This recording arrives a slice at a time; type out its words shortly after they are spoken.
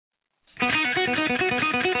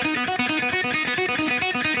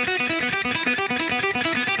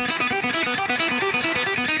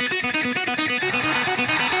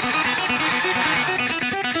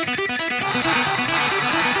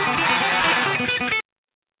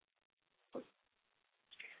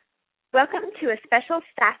Welcome to a special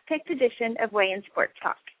staff-picked edition of Weigh In Sports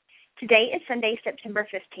Talk. Today is Sunday, September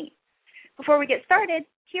 15th. Before we get started,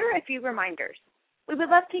 here are a few reminders. We would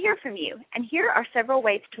love to hear from you, and here are several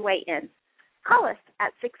ways to weigh in. Call us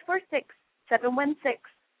at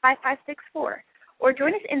 646-716-5564, or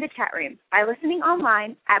join us in the chat room by listening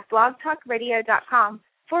online at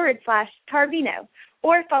blogtalkradio.com/Tarvino,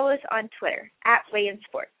 or follow us on Twitter at Weigh In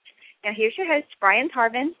Sports. Now here's your host, Brian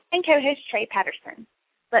Tarvin, and co-host Trey Patterson.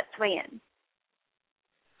 Let's weigh in.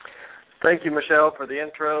 Thank you, Michelle, for the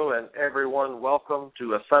intro, and everyone, welcome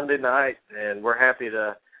to a Sunday night, and we're happy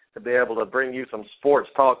to be able to bring you some sports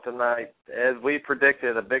talk tonight. As we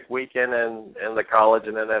predicted, a big weekend in the college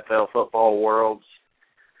and NFL football worlds.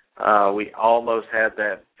 We almost had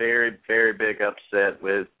that very, very big upset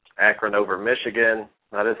with Akron over Michigan.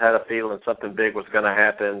 I just had a feeling something big was going to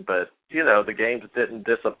happen, but, you know, the games didn't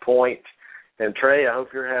disappoint. And, Trey, I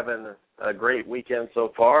hope you're having a great weekend so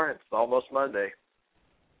far. It's almost Monday.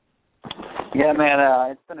 Yeah, man,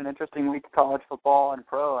 it's been an interesting week of college football and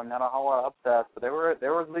pro, and not a whole lot of upsets, but there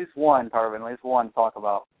was at least one, Tarvin, at least one to talk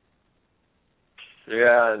about.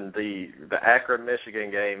 Yeah, and the Akron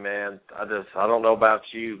Michigan game, man. I don't know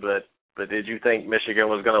about you, but did you think Michigan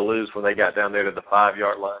was going to lose when they got down there to the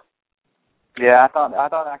 5-yard line? Yeah, I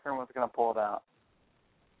thought Akron was going to pull it out.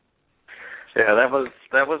 Yeah, that was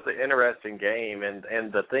the interesting game,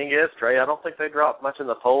 and the thing is, Trey, I don't think they dropped much in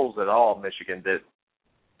the polls at all. Michigan did,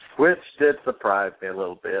 which did surprise me a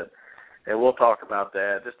little bit, and we'll talk about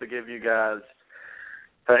that. Just to give you guys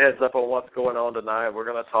a heads up on what's going on tonight, we're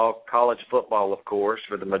going to talk college football, of course,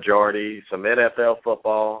 for the majority, some NFL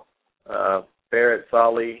football. Barrett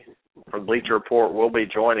Solly from Bleacher Report will be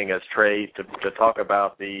joining us, Trey, to talk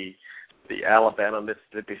about the Alabama,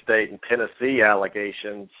 Mississippi State, and Tennessee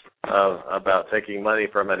allegations about taking money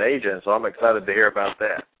from an agent. So I'm excited to hear about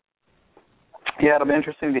that. Yeah, it'll be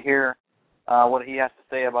interesting to hear what he has to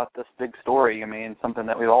say about this big story. I mean, something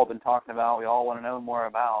that we've all been talking about, we all want to know more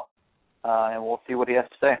about, and we'll see what he has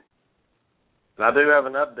to say. I do have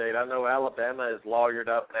an update. I know Alabama is lawyered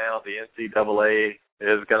up now. The NCAA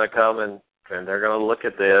is going to come and they're going to look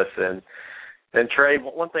at this. And Trey,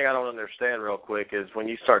 one thing I don't understand real quick is when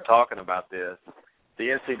you start talking about this, the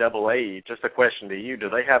NCAA, just a question to you, do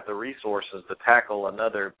they have the resources to tackle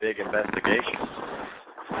another big investigation?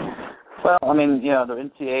 Well, I mean, you know, the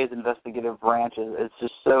NCAA's investigative branch is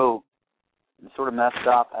just so sort of messed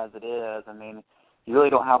up as it is. I mean, you really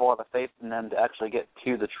don't have a lot of faith in them to actually get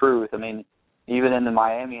to the truth. I mean, even in the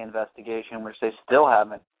Miami investigation, which they still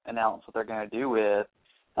haven't announced what they're going to do with,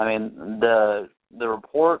 I mean, the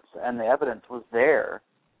reports and the evidence was there.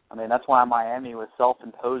 I mean, that's why Miami was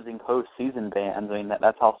self-imposing postseason bans. I mean,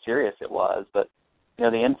 that's how serious it was. But, you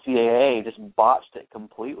know, the NCAA just botched it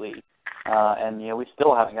completely. And, you know, we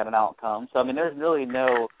still haven't got an outcome. So, I mean, there's really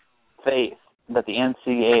no faith that the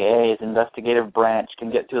NCAA's investigative branch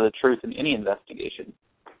can get to the truth in any investigation.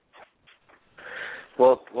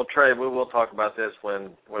 Well, Trey, we will talk about this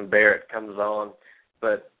when Barrett comes on.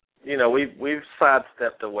 But, you know, we've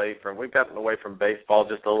sidestepped we've gotten away from baseball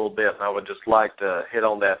just a little bit, and I would just like to hit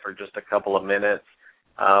on that for just a couple of minutes.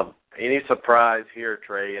 Any surprise here,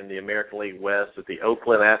 Trey, in the American League West with the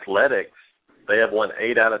Oakland Athletics? They have won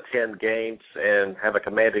 8 out of 10 games and have a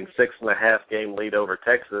commanding 6.5-game lead over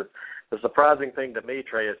Texas. The surprising thing to me,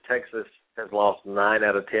 Trey, is Texas has lost 9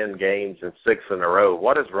 out of 10 games and 6 in a row.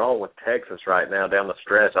 What is wrong with Texas right now down the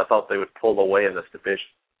stretch? I thought they would pull away in this division.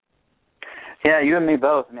 Yeah, you and me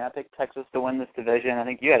both. I mean, I picked Texas to win this division. I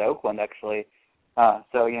think you had Oakland, actually.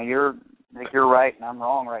 So, you know, you're right and I'm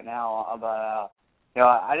wrong right now. But, you know,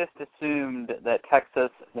 I just assumed that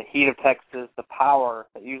Texas, the heat of Texas, the power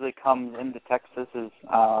that usually comes into Texas's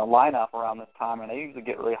lineup around this time, and they usually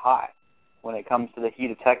get really high when it comes to the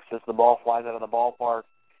heat of Texas. The ball flies out of the ballpark.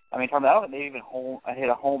 I mean, I don't think they even hit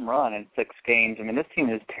a home run in 6 games. I mean, this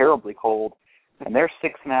team is terribly cold, and they're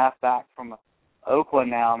 6.5 back from Oakland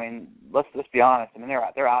now. I mean, let's just be honest. I mean,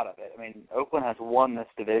 they're out of it. I mean, Oakland has won this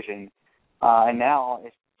division, and now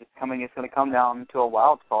it's going to come down to a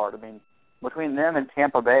wild card. I mean, between them and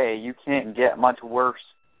Tampa Bay, you can't get much worse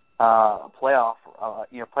playoff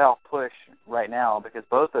push right now, because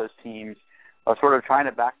both those teams are sort of trying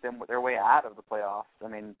to back their way out of the playoffs. I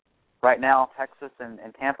mean, right now Texas and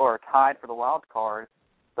Tampa are tied for the wild card,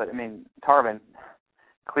 but I mean, Tarvin,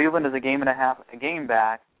 Cleveland is a game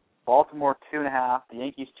back. Baltimore 2.5, the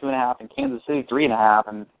Yankees 2.5, and Kansas City 3.5.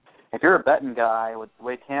 And if you're a betting guy with the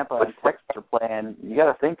way Tampa and Texas are playing, you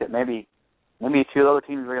got to think that maybe 2 other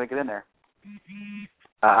teams are going to get in there.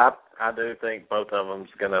 I do think both of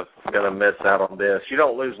them's gonna miss out on this. You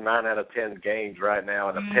don't lose 9 out of 10 games right now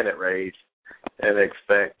in a pennant race and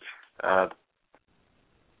expect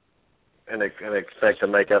and expect to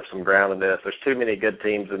make up some ground in this. There's too many good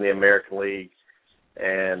teams in the American League,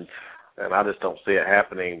 and I just don't see it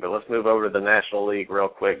happening. But let's move over to the National League real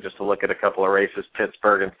quick just to look at a couple of races.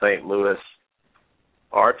 Pittsburgh and St. Louis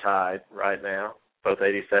are tied right now, both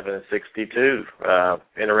 87 and 62.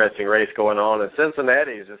 Interesting race going on. And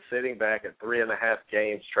Cincinnati is just sitting back at 3.5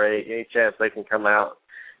 games straight. Any chance they can come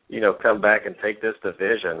back and take this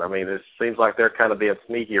division? I mean, it seems like they're kind of being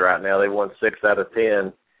sneaky right now. They won 6 out of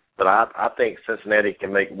 10. But I think Cincinnati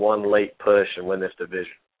can make one late push and win this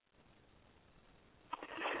division.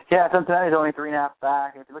 Yeah, Cincinnati's only 3.5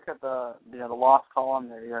 back. If you look at the loss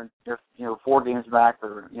column, you're 4 games back, but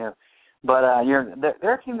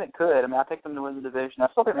they're a team that could. I mean, I picked them to win the division. I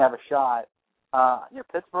still think they have a shot.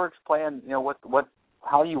 Pittsburgh's playing,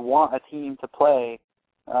 how you want a team to play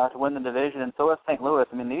to win the division, and so is St. Louis.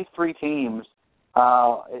 I mean, these 3 teams,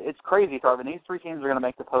 it's crazy, Tarvin. These 3 teams are going to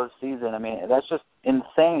make the postseason. I mean, that's just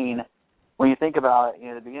insane when you think about it.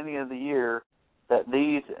 At the beginning of the year, that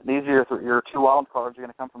these are your 2 wild cards are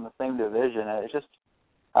going to come from the same division. And it's just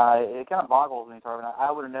it kind of boggles me, Tarvin.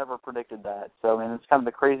 I would have never predicted that. So, I mean, it's kind of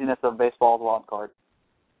the craziness of baseball's wild card.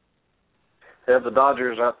 Yeah, the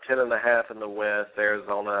Dodgers up 10.5 in the West.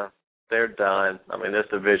 Arizona, they're done. I mean, this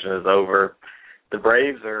division is over. The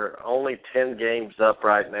Braves are only 10 games up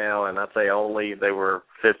right now, and I'd say only they were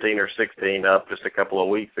 15 or 16 up just a couple of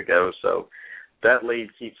weeks ago. So that lead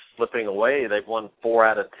keeps slipping away. They've won 4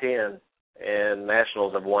 out of 10. And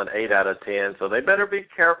Nationals have won 8 out of 10, so they better be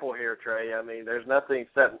careful here, Trey. I mean, there's nothing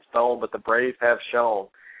set in stone, but the Braves have shown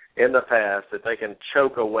in the past that they can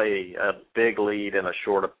choke away a big lead in a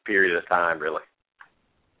short period of time, really.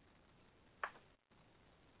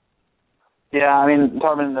 Yeah, I mean,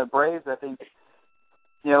 Tarvin, the Braves, I think,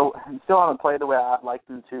 still haven't played the way I'd like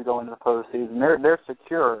them to go into the postseason. They're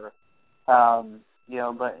secure.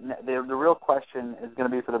 But the real question is going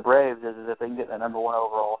to be for the Braves is if they can get that number 1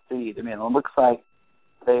 overall seed. I mean, it looks like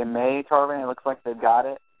they may, Tarvin. It looks like they've got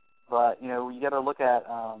it. But, you got to look at,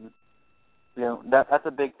 that's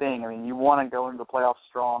a big thing. I mean, you want to go into the playoffs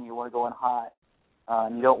strong. You want to go in hot.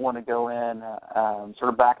 You don't want to go in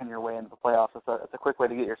sort of backing your way into the playoffs. It's a quick way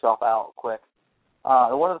to get yourself out quick.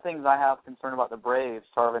 One of the things I have concern about the Braves,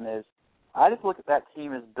 Tarvin, is I just look at that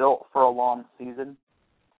team as built for a long season.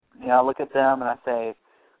 I look at them and I say,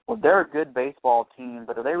 well, they're a good baseball team,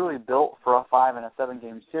 but are they really built for a 5 and a 7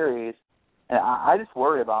 game series? And I just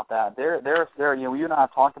worry about that. They're you and I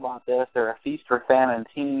have talked about this. They're a feast or famine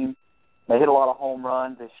team. They hit a lot of home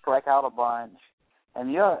runs. They strike out a bunch,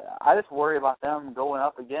 and I just worry about them going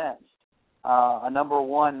up against a number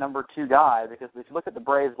 1, number 2 guy. Because if you look at the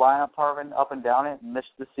Braves lineup, Tarvin, up and down it, and this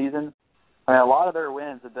season, I mean, a lot of their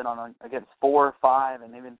wins have been against 4, 5,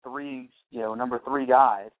 and even 3, number 3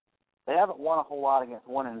 guys. They haven't won a whole lot against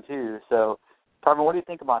 1 and 2. So, Tarvin, what do you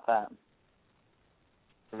think about that?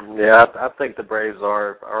 Yeah, I think the Braves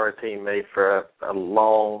are a team made for a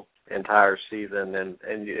long entire season, and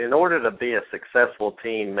in order to be a successful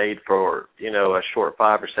team made for a short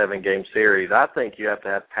 5 or 7 game series, I think you have to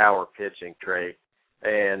have power pitching, Trey,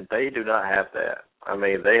 and they do not have that. I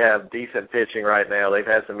mean, they have decent pitching right now. They've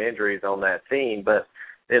had some injuries on that team, but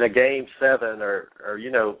in a game 7, or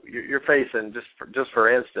you're facing, just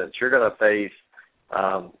for instance, you're going to face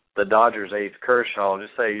the Dodgers' ace Kershaw.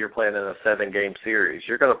 Just say you're playing in a 7-game series.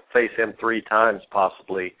 You're going to face him 3 times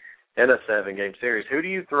possibly in a 7-game series. Who do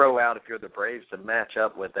you throw out if you're the Braves to match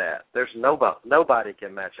up with that? There's nobody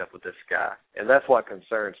can match up with this guy, and that's what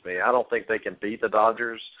concerns me. I don't think they can beat the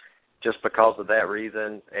Dodgers just because of that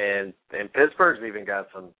reason, and Pittsburgh's even got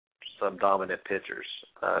some dominant pitchers,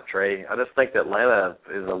 Trey. I just think that Atlanta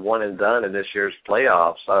is a one and done in this year's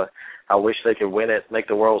playoffs. I wish they could win it, make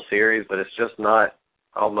the World Series, but it's just not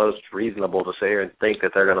almost reasonable to sit here and think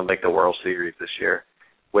that they're going to make the World Series this year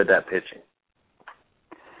with that pitching.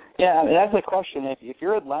 Yeah, I mean, that's the question. If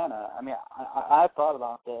you're Atlanta, I mean, I've thought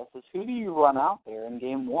about this, is who do you run out there in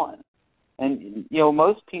game 1? And,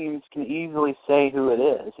 most teams can easily say who it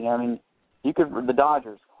is. I mean, the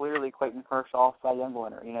Dodgers, clearly Clayton Kershaw, Cy Young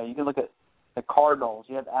winner. You can look at the Cardinals.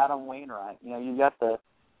 You have Adam Wainwright. You got the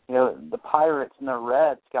Pirates and the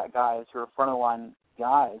Reds got guys who are front of the line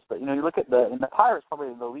guys. But you look at the Pirates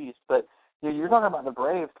probably the least. But you're talking about the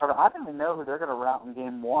Braves. I don't even know who they're going to route in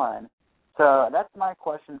game 1. So that's my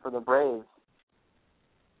question for the Braves.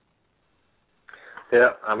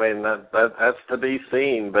 Yeah, I mean that's to be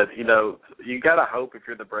seen. But you got to hope if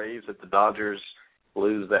you're the Braves that the Dodgers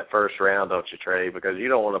lose that first round, don't you, Trey? Because you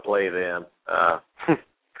don't want to play them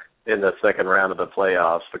in the second round of the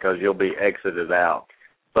playoffs because you'll be exited out.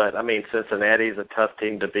 But, I mean, Cincinnati's a tough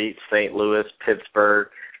team to beat. St. Louis, Pittsburgh,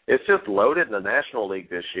 it's just loaded in the National League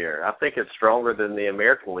this year. I think it's stronger than the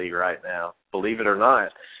American League right now, believe it or not.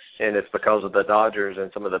 And it's because of the Dodgers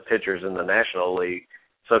and some of the pitchers in the National League.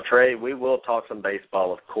 So, Trey, we will talk some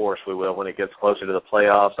baseball, of course we will, when it gets closer to the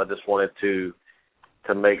playoffs. I just wanted to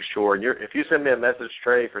make sure. If you send me a message,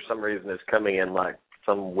 Trey, for some reason it's coming in like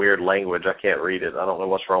some weird language. I can't read it. I don't know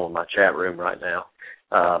what's wrong with my chat room right now.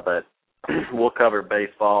 But we'll cover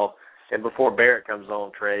baseball. And before Barrett comes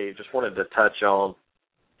on, Trey, just wanted to touch on,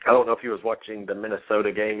 I don't know if you was watching the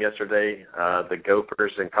Minnesota game yesterday, the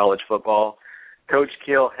Gophers in college football. Coach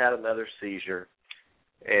Kill had another seizure,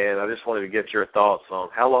 and I just wanted to get your thoughts on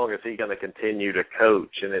how long is he going to continue to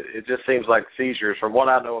coach. And it just seems like seizures, from what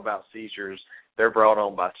I know about seizures, they're brought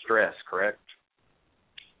on by stress, correct?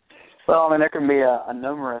 Well, I mean, there can be a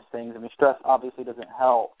numerous things. I mean, stress obviously doesn't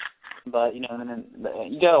help. But, you know, and then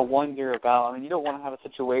you got to wonder about, I mean, you don't want to have a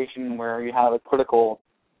situation where you have a critical,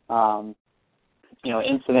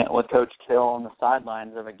 incident with Coach Kill on the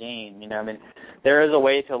sidelines of a game. You know, I mean, there is a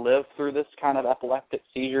way to live through this kind of epileptic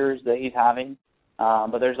seizures that he's having.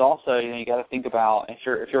 But there's also, you got to think about if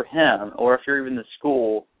you're him or if you're even the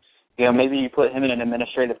school, maybe you put him in an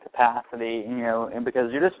administrative capacity, and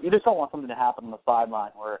because you just don't want something to happen on the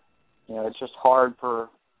sideline where, it's just hard for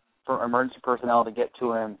emergency personnel to get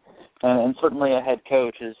to him. And certainly a head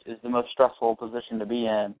coach is the most stressful position to be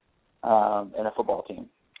in a football team.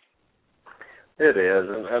 It is,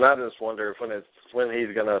 and I just wonder when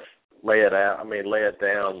he's going to lay it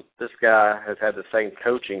down. This guy has had the same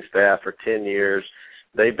coaching staff for 10 years.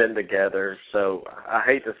 They've been together, so I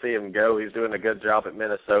hate to see him go. He's doing a good job at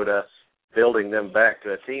Minnesota, building them back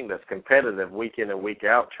to a team that's competitive week in and week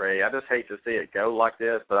out, Trey. I just hate to see it go like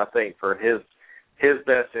this, but I think for his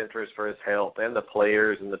best interest, for his health and the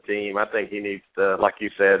players and the team, I think he needs to, like you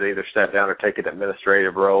said, either step down or take an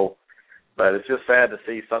administrative role. But it's just sad to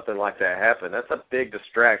see something like that happen. That's a big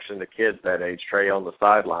distraction to kids that age, Trey, on the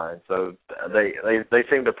sideline. So they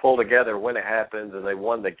seem to pull together when it happens, and they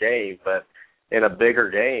won the game. But in a bigger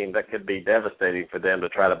game, that could be devastating for them to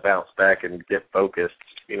try to bounce back and get focused,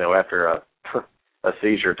 after a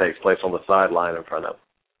seizure takes place on the sideline in front of them.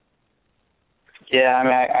 Yeah, I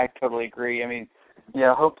mean, I totally agree. I mean,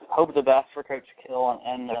 hope the best for Coach Kill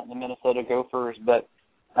and the Minnesota Gophers, but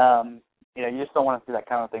you just don't want to see that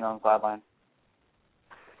kind of thing on the sideline.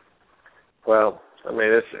 Well, I mean,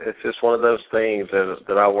 it's just one of those things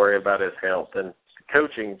that I worry about his health. And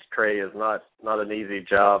coaching, Trey, is not an easy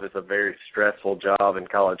job. It's a very stressful job in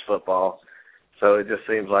college football. So it just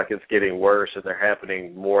seems like it's getting worse, and they're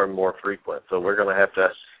happening more and more frequent. So we're going to have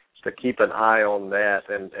to keep an eye on that.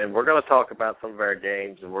 And we're going to talk about some of our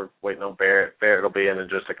games, and we're waiting on Barrett. Barrett will be in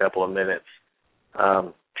just a couple of minutes.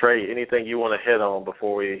 Trey, anything you want to hit on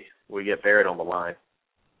before we get Barrett on the line?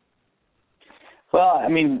 Well, I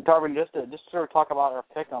mean, Tarvin, just to sort of talk about our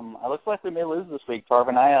pick'em, it looks like we may lose this week,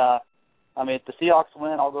 Tarvin. I mean, if the Seahawks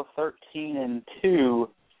win, I'll go 13-2.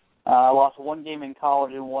 I lost one game in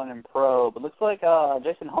college and one in pro, but looks like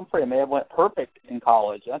Jason Humphrey may have went perfect in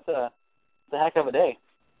college. That's a heck of a day.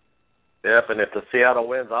 Yep, and if the Seattle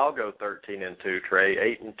wins, I'll go 13-2,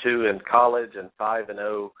 Trey. 8-2 in college and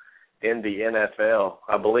 5-0 in the NFL,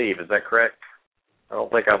 I believe. Is that correct? I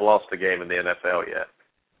don't think I've lost a game in the NFL yet.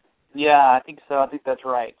 Yeah, I think so. I think that's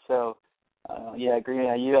right. So, yeah, I agree.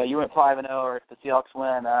 You went 5-0, or if the Seahawks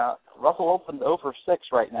win, Russell Wilson's 0-6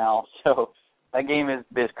 right now. So that game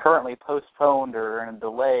is currently postponed or in a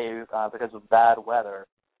delay because of bad weather.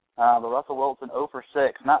 But Russell Wilson 0-6,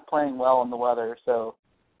 not playing well in the weather. So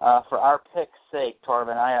for our pick's sake,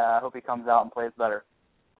 Tarvin, I hope he comes out and plays better.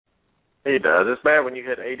 He does. It's bad when you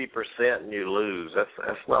hit 80% and you lose.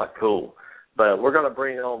 That's not cool. But we're going to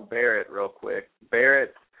bring on Barrett real quick.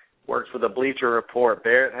 Barrett works for the Bleacher Report.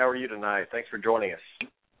 Barrett, how are you tonight? Thanks for joining us.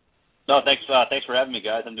 No, thanks for having me,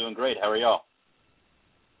 guys. I'm doing great. How are y'all?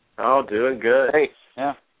 Oh, doing good. Great.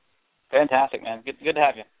 Yeah. Fantastic, man. Good to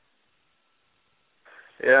have you.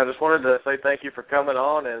 Yeah, I just wanted to say thank you for coming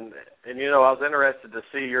on, and I was interested to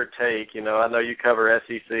see your take. I know you cover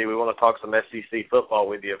SEC. We want to talk some SEC football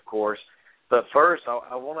with you, of course. But first,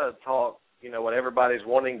 I want to talk, what everybody's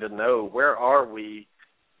wanting to know. Where are we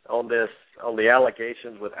on the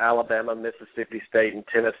allegations with Alabama, Mississippi State, and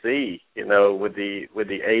Tennessee? With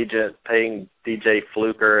the agent paying DJ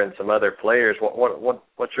Fluker and some other players.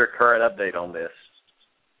 What's your current update on this?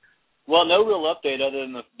 Well, no real update other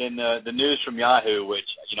than the news from Yahoo, which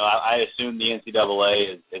I assume the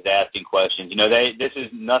NCAA is asking questions. This is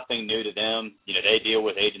nothing new to them. They deal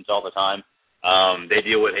with agents all the time. They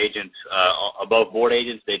deal with agents, above board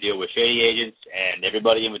agents. They deal with shady agents and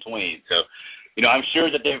everybody in between. So, I'm sure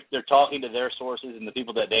that they're talking to their sources and the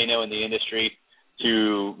people that they know in the industry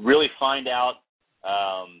to really find out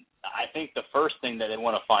I think the first thing that they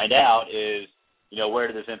want to find out is, where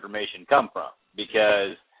did this information come from?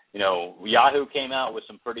 Because, Yahoo came out with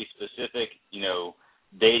some pretty specific,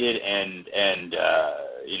 dated and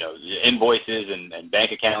invoices and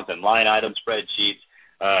bank accounts and line item spreadsheets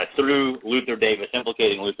through Luther Davis,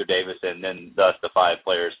 implicating Luther Davis and then thus the 5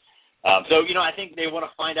 players. So, I think they want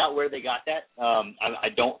to find out where they got that. I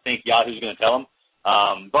don't think Yahoo's going to tell them.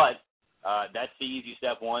 But that's the easy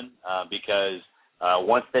step one because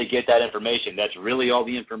once they get that information, that's really all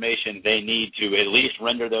the information they need to at least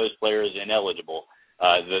render those players ineligible.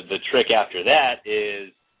 The trick after that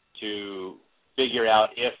is to figure out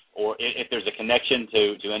if there's a connection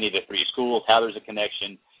to any of the 3 schools, how there's a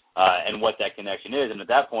connection, and what that connection is. And at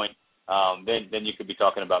that point, then you could be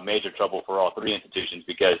talking about major trouble for all 3 institutions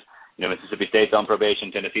because, Mississippi State's on probation,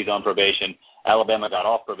 Tennessee's on probation, Alabama got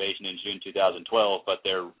off probation in June 2012, but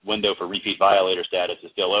their window for repeat violator status is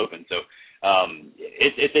still open. So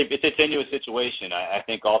it's a tenuous situation. I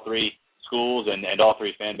think all 3 schools and all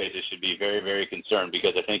 3 fan bases should be very, very concerned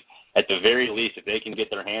because I think at the very least, if they can get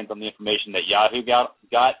their hands on the information that Yahoo got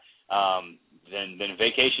then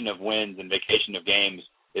vacation of wins and vacation of games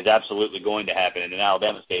is absolutely going to happen. And in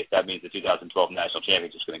Alabama's case, that means the 2012 national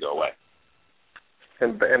championship is going to go away.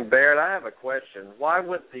 And Barrett, I have a question. Why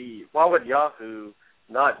would Yahoo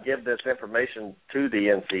not give this information to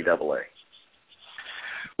the NCAA?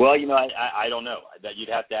 Well, I don't know. That you'd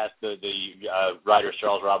have to ask the writers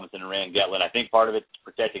Charles Robinson and Rand Getlin. I think part of it's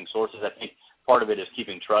protecting sources. I think part of it is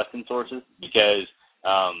keeping trust in sources because,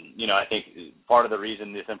 I think part of the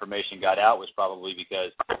reason this information got out was probably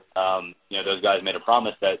because, those guys made a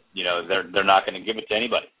promise that, they're not going to give it to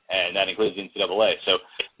anybody, and that includes the NCAA. So,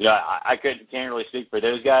 I can't really speak for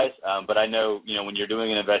those guys, but I know, when you're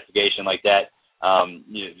doing an investigation like that,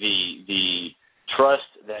 the trust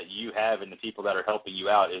that you have in the people that are helping you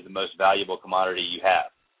out is the most valuable commodity you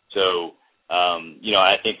have. So,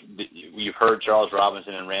 I think you've heard Charles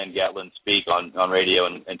Robinson and Rand Getlin speak on radio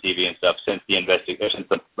and TV and stuff since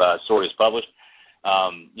the story is published.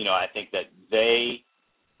 I think that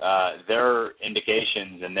their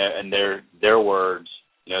indications and their words,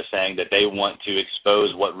 saying that they want to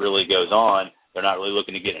expose what really goes on. They're not really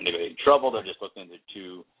looking to get anybody in trouble. They're just looking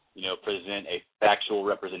to present a factual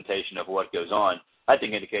representation of what goes on. I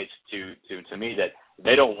think indicates to me that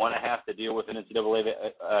they don't want to have to deal with an NCAA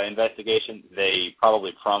investigation. They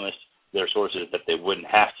probably promised their sources that they wouldn't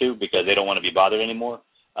have to because they don't want to be bothered anymore.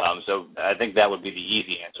 So I think that would be the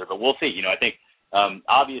easy answer. But we'll see. I think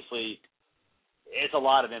obviously it's a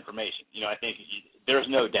lot of information. I think there's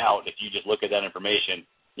no doubt if you just look at that information,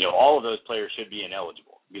 all of those players should be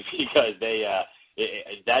ineligible because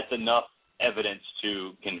that's enough evidence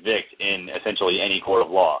to convict in essentially any court of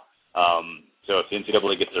law. So if the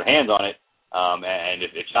NCAA gets their hands on it, and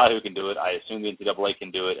if Yahoo can do it, I assume the NCAA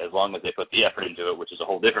can do it as long as they put the effort into it, which is a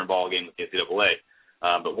whole different ballgame with the NCAA.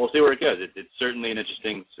 But we'll see where it goes. It's certainly an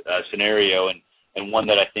interesting scenario and one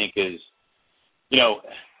that I think is,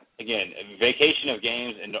 again, vacation of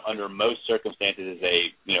games and under most circumstances is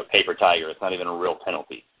a paper tiger. It's not even a real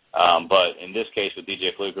penalty. But in this case with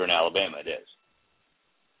DJ Fluker in Alabama, it is.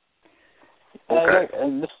 Okay.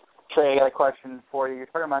 And this, Trey, I got a question for you. You're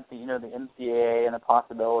talking about the NCAA and the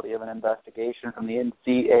possibility of an investigation from the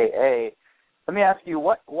NCAA. Let me ask you,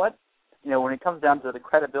 what when it comes down to the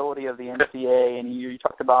credibility of the NCAA, and you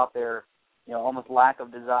talked about their almost lack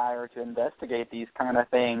of desire to investigate these kind of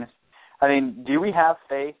things. I mean, do we have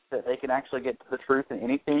faith that they can actually get to the truth in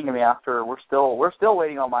anything? I mean, after we're still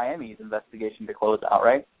waiting on Miami's investigation to close out,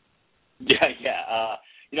 right? Yeah.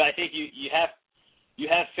 I think you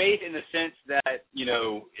have faith in the sense that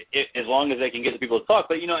as long as they can get the people to talk.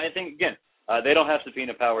 But I think again, they don't have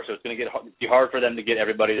subpoena power, so it's going to be hard for them to get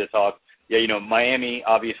everybody to talk. Yeah, Miami,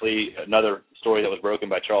 obviously, another story that was broken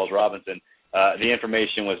by Charles Robinson. The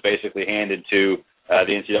information was basically handed to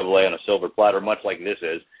the NCAA on a silver platter, much like this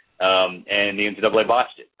is. And the NCAA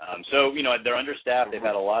botched it. So, they're understaffed. They've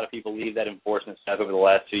had a lot of people leave that enforcement staff over the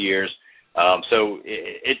last 2 years. So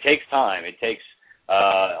it takes time. It takes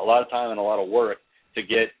a lot of time and a lot of work to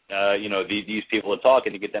get, these people to talk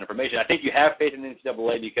and to get that information. I think you have faith in the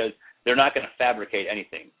NCAA because they're not going to fabricate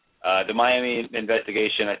anything. The Miami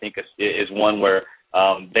investigation, I think, is one where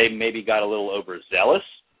they maybe got a little overzealous.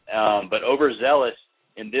 But overzealous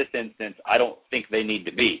in this instance, I don't think they need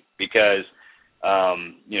to be because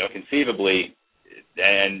conceivably,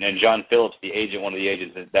 and John Phillips, one of the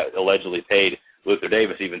agents that allegedly paid Luther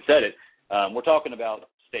Davis, even said it, we're talking about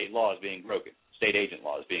state laws being broken, state agent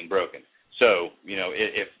laws being broken. So,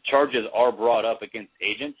 if charges are brought up against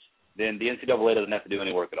agents, then the NCAA doesn't have to do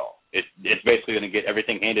any work at all. It's basically going to get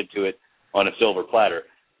everything handed to it on a silver platter.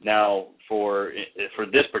 Now, for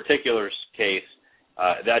this particular case,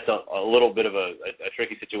 that's a little bit of a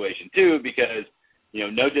tricky situation too, because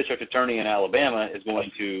no district attorney in Alabama is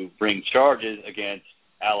going to bring charges against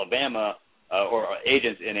Alabama or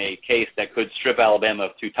agents in a case that could strip Alabama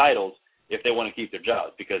of 2 titles if they want to keep their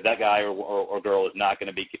jobs, because that guy or girl is not going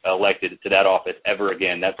to be elected to that office ever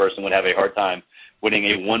again. That person would have a hard time winning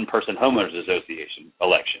a one-person homeowners association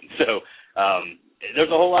election. So there's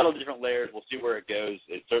a whole lot of different layers. We'll see where it goes.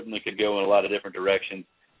 It certainly could go in a lot of different directions,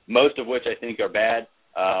 most of which I think are bad,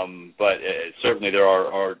 but certainly there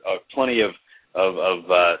are plenty of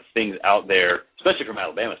things out there, especially from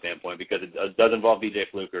Alabama's standpoint, because it does involve DJ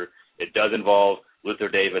Fluker. It does involve Luther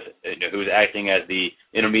Davis, who's acting as the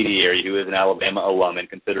intermediary, who is an Alabama alum and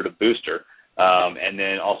considered a booster, and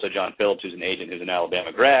then also John Phillips, who's an agent, who's an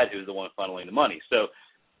Alabama grad, who's the one funneling the money. So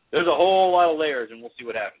there's a whole lot of layers, and we'll see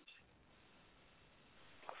what happens.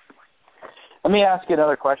 Let me ask you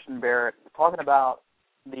another question, Barrett. Talking about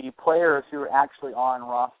the players who are actually on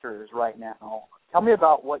rosters right now, tell me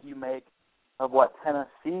about what you make of what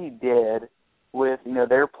Tennessee did with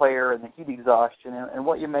their player and the heat exhaustion, and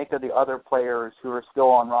what you make of the other players who are still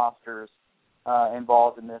on rosters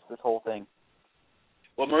involved in this whole thing.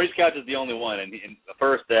 Well, Maurice Couch is the only one, and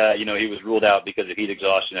first, he was ruled out because of heat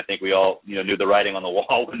exhaustion. I think we all, knew the writing on the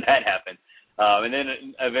wall when that happened. And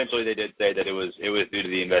then eventually they did say that it was due to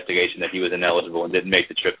the investigation that he was ineligible and didn't make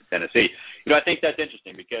the trip to Tennessee. I think that's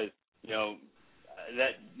interesting because,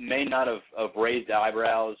 that may not have raised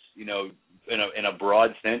eyebrows, in a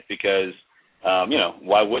broad sense because,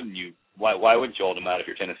 why wouldn't you hold him out if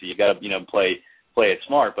you're Tennessee? You got to, play it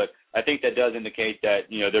smart. But I think that does indicate that,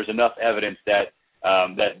 there's enough evidence that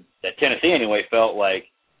Tennessee anyway felt like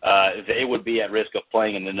they would be at risk of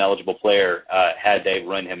playing an ineligible player had they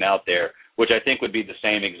run him out there, which I think would be the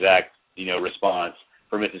same exact, response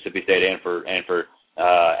for Mississippi State and for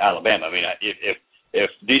Alabama. I mean, if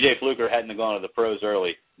DJ Fluker hadn't gone to the pros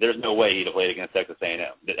early, there's no way he'd have played against Texas A&M.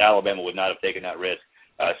 Alabama would not have taken that risk.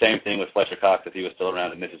 Same thing with Fletcher Cox if he was still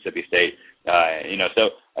around at Mississippi State. I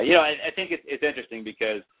think it's interesting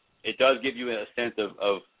because it does give you a sense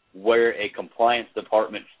of where a compliance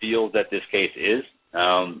department feels that this case is,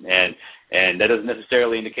 and that doesn't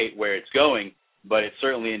necessarily indicate where it's going, but it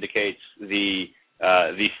certainly indicates the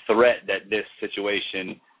threat that this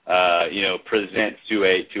situation presents to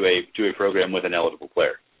a program with an eligible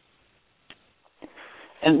player.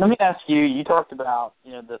 And let me ask you, you talked about,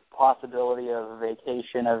 the possibility of a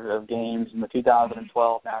vacation of games in the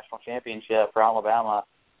 2012 National Championship for Alabama.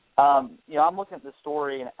 I'm looking at the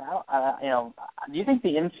story, and, do you think the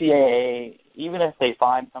NCAA, even if they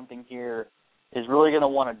find something here, is really going to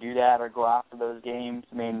want to do that or go after those games?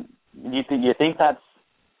 I mean, do you think that's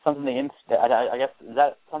something I guess, is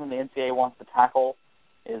that something the NCAA wants to tackle,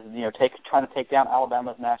 is, trying to take down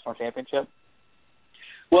Alabama's national championship?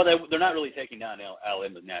 Well, they're not really taking down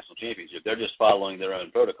Alabama's national championship. They're just following their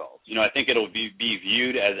own protocols. I think it'll be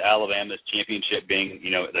viewed as Alabama's championship being,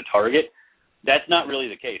 the target. That's not really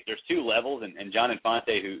the case. There's 2 levels, and John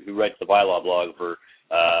Infante, who writes the bylaw blog for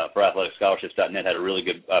athleticscholarships.net, had a really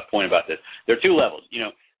good point about this. There are 2 levels.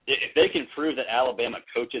 If they can prove that Alabama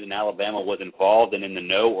coaches and Alabama was involved and in the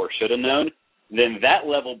know or should have known, then that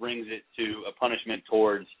level brings it to a punishment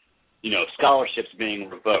towards, scholarships being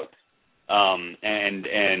revoked.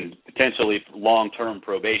 And potentially long-term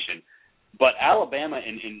probation. But Alabama,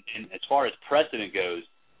 in as far as precedent goes,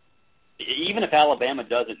 even if Alabama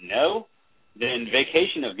doesn't know, then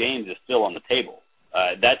vacation of games is still on the table.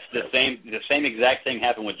 That's the same exact thing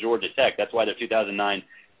happened with Georgia Tech. That's why their 2009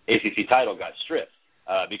 ACC title got stripped,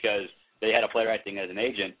 because they had a player acting as an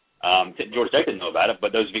agent. Georgia Tech didn't know about it,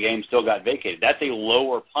 but those games still got vacated. That's a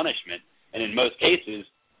lower punishment, and in most cases,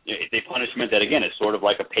 it's a punishment that, again, is sort of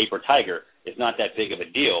like a paper tiger. It's not that big of a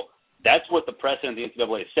deal. That's what the precedent of the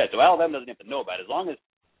NCAA set. So Alabama doesn't have to know about it. As long as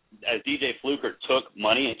DJ Fluker took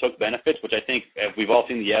money and took benefits, which I think, if we've all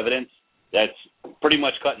seen the evidence, that's pretty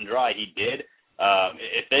much cut and dry. He did.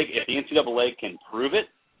 If the NCAA can prove it,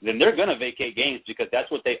 then they're going to vacate games because that's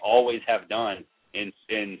what they always have done in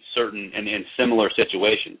similar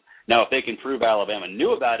situations. Now, if they can prove Alabama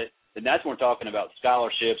knew about it, then that's when we're talking about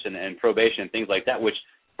scholarships and probation and things like that, which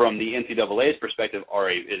from the NCAA's perspective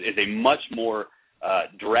is a much more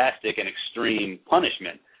drastic and extreme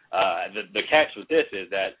punishment. The catch with this is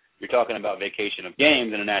that you're talking about vacation of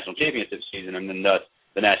games in a national championship season, and then thus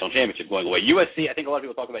the national championship going away. USC, I think a lot of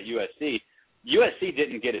people talk about USC. USC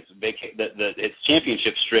didn't get its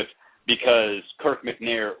championship stripped because Kirk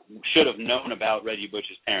McNair should have known about Reggie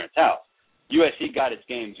Bush's parents' house. USC got its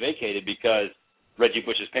games vacated because Reggie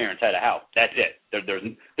Bush's parents had a house. That's it.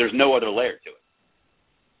 There's no other layer to it.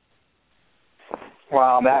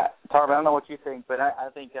 Well, Tarvin, I don't know what you think, but I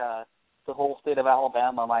think the whole state of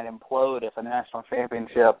Alabama might implode if a national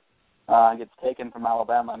championship gets taken from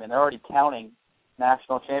Alabama. I mean, they're already counting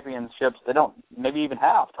national championships they don't maybe even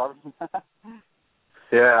have, Tarvin.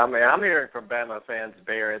 Yeah, I mean, I'm hearing from Bama fans,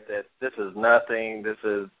 Barrett, that this is nothing. This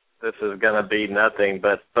is going to be nothing.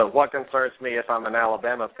 But what concerns me, if I'm an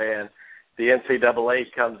Alabama fan, the NCAA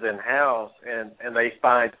comes in-house and they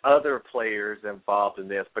find other players involved in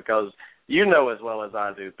this, because you know as well as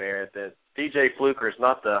I do, Barrett, that DJ Fluker is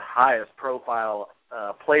not the highest profile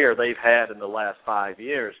player they've had in the last 5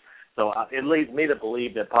 years. So it leads me to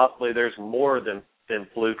believe that possibly there's more than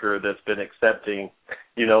Fluker that's been accepting,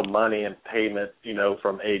 money and payment,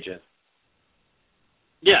 from agents.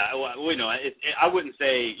 Yeah, well, I wouldn't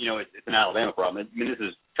say, it's an Alabama problem. I mean, this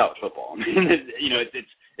is college football. I mean,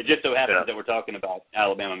 it just so happens that we're talking about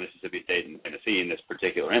Alabama, Mississippi State, and Tennessee in this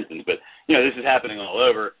particular instance. But, this is happening all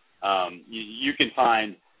over. You can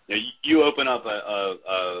find, you open up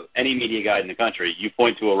any media guide in the country, you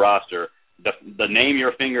point to a roster, the name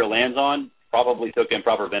your finger lands on probably took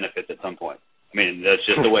improper benefits at some point. I mean, that's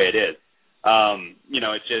just the way it is.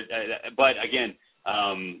 It's just, but again,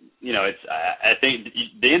 I think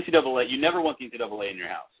the NCAA, you never want the NCAA in your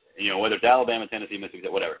house, whether it's Alabama, Tennessee, Mississippi,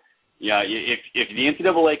 whatever. Yeah, if the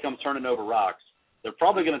NCAA comes turning over rocks, they're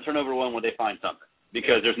probably going to turn over one when they find something,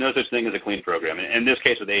 because there's no such thing as a clean program. And in this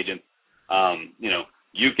case with agents,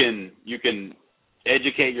 you can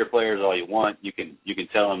educate your players all you want. You can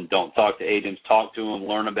tell them don't talk to agents, talk to them,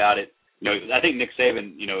 learn about it. I think Nick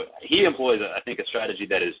Saban, he employs a strategy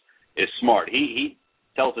that is smart. He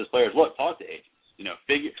tells his players, look, talk to agents.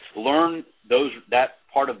 Learn that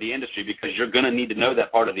part of the industry, because you're going to need to know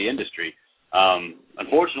that part of the industry.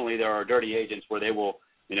 Unfortunately, there are dirty agents where they will,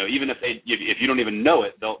 even if you don't even know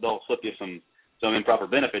it, they'll slip you some improper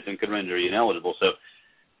benefits and could render you ineligible. So,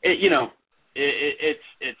 it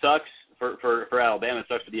sucks for Alabama. It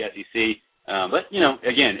sucks for the SEC. But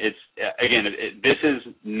this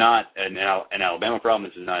is not an Alabama problem.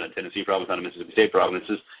 This is not a Tennessee problem. It's not a Mississippi State problem.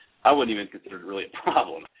 I wouldn't even consider it really a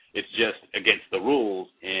problem. It's just against the rules,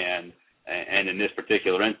 and in this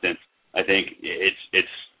particular instance, I think it's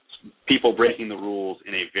people breaking the rules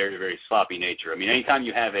in a very, very sloppy nature. I mean, anytime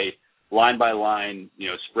you have a line by line,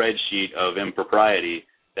 spreadsheet of impropriety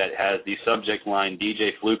that has the subject line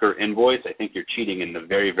DJ Fluker invoice, I think you're cheating in a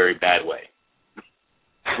very, very bad way.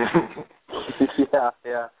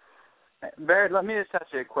 Yeah. Barrett, let me just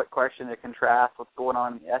ask you a quick question to contrast what's going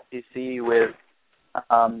on in the SEC with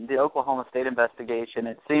the Oklahoma State investigation.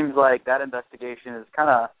 It seems like that investigation is kind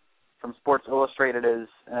of, from Sports Illustrated,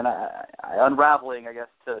 unraveling, I guess,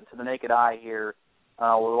 to the naked eye here, with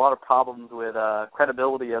a lot of problems with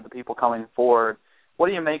credibility of the people coming forward. What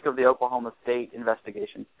do you make of the Oklahoma State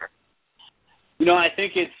investigation? I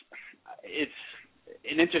think it's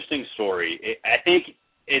an interesting story. I think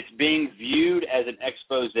it's being viewed as an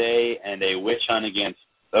expose and a witch hunt against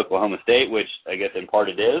Oklahoma State, which I guess in part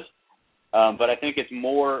it is. But I think it's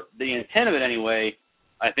more, the intent of it anyway,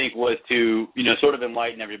 I think was to, sort of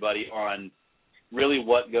enlighten everybody on really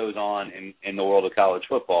what goes on in the world of college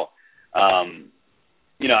football. I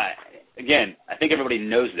think everybody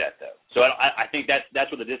knows that, though. So I think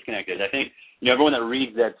that's what the disconnect is. I think, everyone that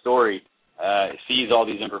reads that story sees all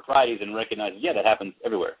these improprieties and recognizes, yeah, that happens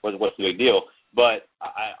everywhere. What's the big deal? But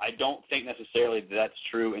I don't think necessarily that's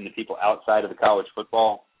true in the people outside of the college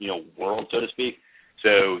football, world, so to speak.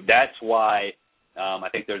 So that's why I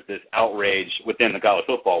think there's this outrage within the college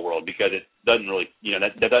football world, because it doesn't really,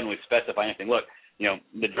 that doesn't really specify anything. Look,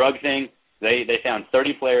 the drug thing, they found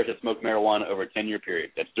 30 players that smoked marijuana over a 10-year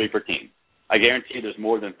period. That's 3 per team. I guarantee there's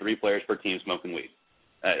more than 3 players per team smoking weed.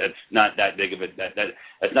 That's not that big of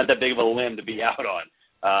that's not that big of a limb to be out on.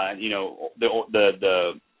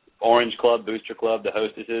 The Orange Club, Booster Club, the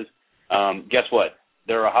hostesses. Guess what?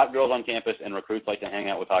 There are hot girls on campus, and recruits like to hang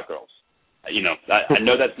out with hot girls. I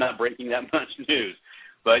know that's not breaking that much news,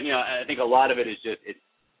 but I think a lot of it is just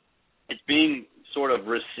it's being sort of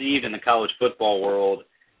received in the college football world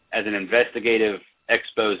as an investigative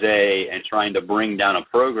expose and trying to bring down a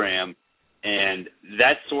program, and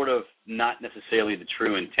that's sort of not necessarily the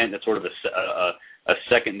true intent. That's sort of a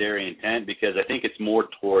secondary intent, because I think it's more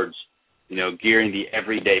towards gearing the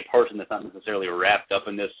everyday person that's not necessarily wrapped up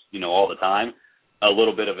in this all the time a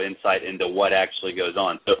little bit of insight into what actually goes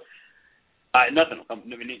on. So. Nothing will come.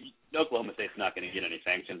 I mean, Oklahoma State's not going to get any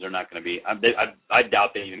sanctions. They're not going to be. I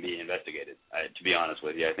doubt they even be investigated. To be honest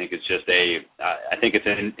with you, I think it's just I think it's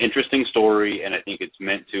an interesting story, and I think it's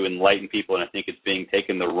meant to enlighten people, and I think it's being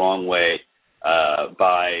taken the wrong way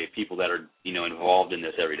by people that are involved in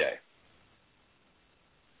this every day.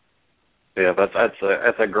 Yeah,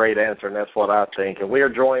 that's a great answer, and that's what I think. And we are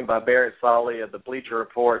joined by Barrett Solly of the Bleacher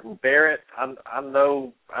Report. And Barrett, I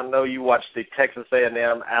know you watched the Texas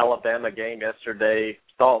A&M Alabama game yesterday.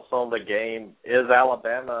 Thoughts on the game? Is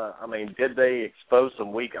Alabama? I mean, did they show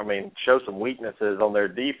some weaknesses on their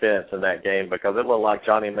defense in that game? Because it looked like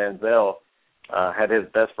Johnny Manziel had his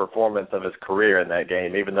best performance of his career in that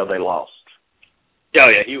game, even though they lost. Oh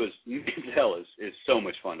yeah, Manziel is so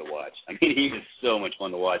much fun to watch. I mean, he is so much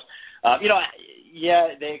fun to watch.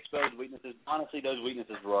 They exposed weaknesses. Honestly, those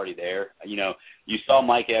weaknesses were already there. You saw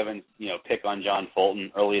Mike Evans, pick on John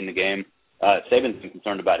Fulton early in the game. Saban's been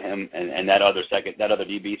concerned about him and that other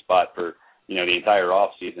DB spot for, the entire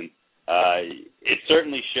offseason. It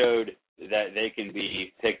certainly showed that they can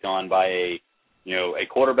be picked on by a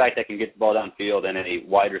quarterback that can get the ball downfield and a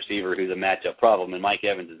wide receiver who's a matchup problem, and Mike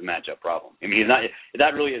Evans is a matchup problem. I mean,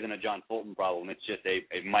 that really isn't a John Fulton problem. It's just a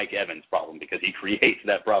Mike Evans problem because he creates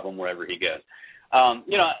that problem wherever he goes.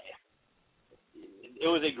 It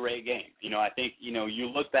was a great game. I think, you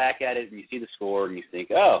look back at it and you see the score and you think,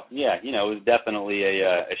 oh, yeah, it was definitely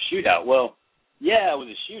a shootout. Well, yeah, it was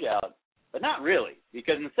a shootout, but not really,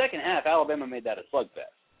 because in the second half, Alabama made that a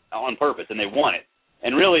slugfest on purpose, and they won it.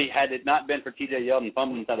 And really, had it not been for T.J. Yeldon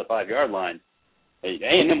fumbling inside the 5-yard line,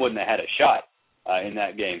 A&M wouldn't have had a shot in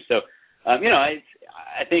that game. So,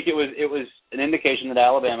 I think it was an indication that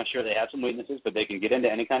Alabama, sure, they have some weaknesses, but they can get into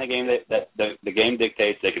any kind of game that the game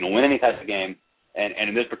dictates. They can win any type of game. And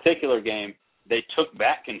in this particular game, they took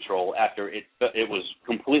back control after it was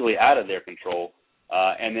completely out of their control,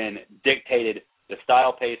 and then dictated the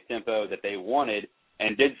style, pace, tempo that they wanted,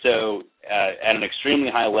 and did so at an extremely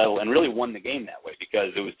high level, and really won the game that way because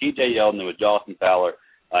it was T.J. Yeldon, it was Dawson Fowler.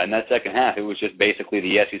 In that second half, it was just basically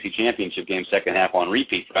the SEC championship game second half on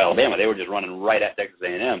repeat for Alabama. They were just running right at Texas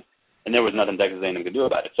A&M, and there was nothing Texas A&M could do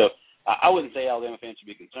about it. So I wouldn't say Alabama fans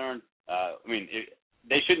should be concerned.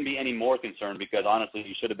 They shouldn't be any more concerned because, honestly,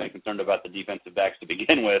 you should have been concerned about the defensive backs to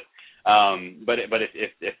begin with. But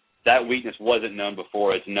if that weakness wasn't known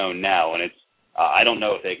before, it's known now, and I don't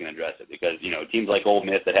know if they can address it because, teams like Ole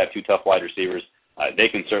Miss that have two tough wide receivers, they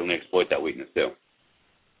can certainly exploit that weakness too.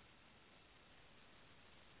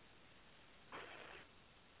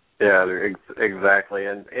 Yeah, exactly.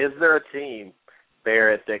 And is there a team,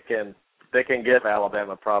 Barrett, that can give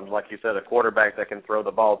Alabama problems? Like you said, a quarterback that can throw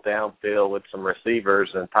the ball downfield with some receivers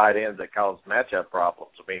and tight ends that cause matchup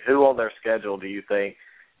problems. I mean, who on their schedule do you think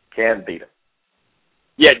can beat them?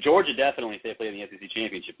 Yeah, Georgia definitely if they play in the SEC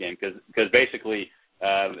championship game because basically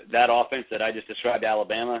that offense that I just described,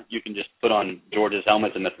 Alabama, you can just put on Georgia's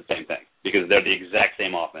helmets and that's the same thing because they're the exact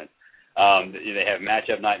same offense. They have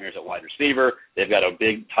matchup nightmares at wide receiver. They've got a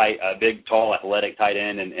big, tall, athletic tight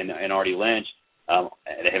end and Artie Lynch.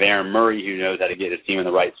 They have Aaron Murray who knows how to get his team in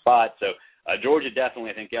the right spot. So Georgia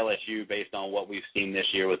definitely, I think LSU, based on what we've seen this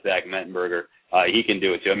year with Zach Mettenberger, he can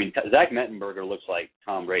do it too. I mean, Zach Mettenberger looks like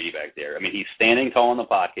Tom Brady back there. I mean, he's standing tall in the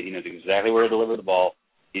pocket. He knows exactly where to deliver the ball.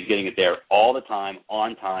 He's getting it there all the time,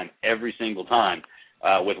 on time, every single time.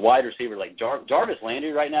 With wide receivers like Jarvis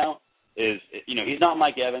Landry right now is, he's not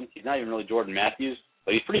Mike Evans. He's not even really Jordan Matthews,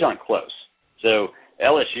 but he's pretty darn close. So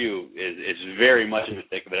LSU is very much in the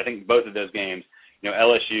thick of it. I think both of those games,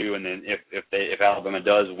 LSU, and then if Alabama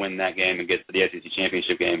does win that game and gets to the SEC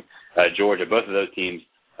championship game, Georgia, both of those teams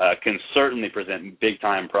can certainly present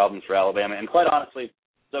big-time problems for Alabama. And quite honestly,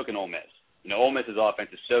 so can Ole Miss. Ole Miss's offense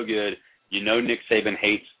is so good. Nick Saban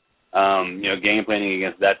hates, game planning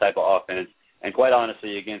against that type of offense. And quite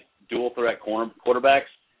honestly, against dual-threat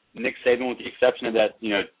quarterbacks, Nick Saban, with the exception of that,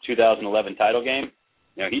 2011 title game,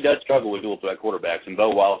 he does struggle with dual-threat quarterbacks, and Bo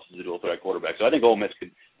Wallace is a dual-threat quarterback. So I think Ole Miss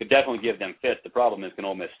could definitely give them fits. The problem is, can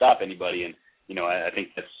Ole Miss stop anybody? And, I think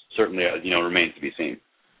that's certainly, remains to be seen.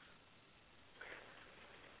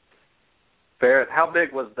 Barrett, how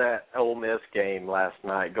big was that Ole Miss game last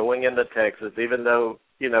night going into Texas, even though,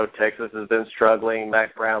 Texas has been struggling,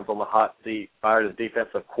 Mac Brown's on the hot seat, fired as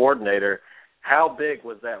defensive coordinator. How big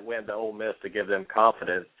was that win to Ole Miss to give them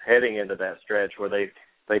confidence heading into that stretch where they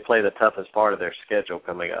play the toughest part of their schedule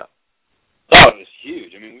coming up? Oh, it was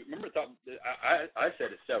huge. I mean, remember, I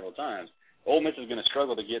said it several times. Ole Miss is going to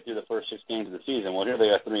struggle to get through the first 6 games of the season. Well, here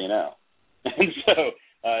they are 3-0. And so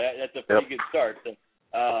that's a pretty good start. So,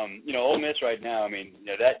 Ole Miss right now, I mean,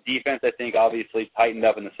 that defense, I think, obviously tightened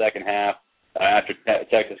up in the second half after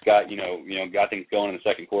Texas got things going in the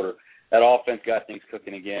second quarter. That offense got things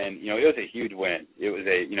cooking again. It was a huge win. It was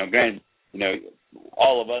granted,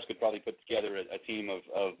 all of us could probably put together a team of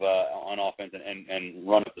on offense and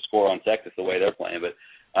run up the score on Texas the way they're playing. But,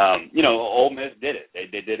 Ole Miss did it.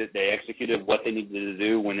 They did it. They executed what they needed to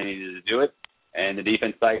do when they needed to do it, and the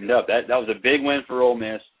defense tightened up. That was a big win for Ole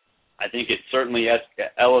Miss. I think it certainly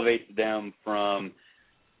elevates them from,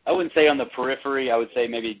 I wouldn't say on the periphery, I would say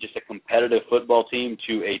maybe just a competitive football team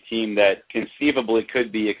to a team that conceivably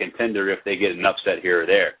could be a contender if they get an upset here or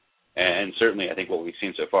there. And certainly I think what we've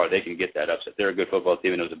seen so far, they can get that upset. They're a good football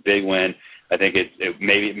team, and it was a big win. I think it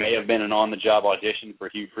may have been an on-the-job audition for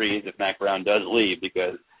Hugh Freeze if Mac Brown does leave,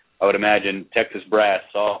 because I would imagine Texas brass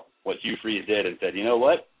saw what Hugh Freeze did and said, you know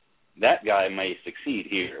what, that guy may succeed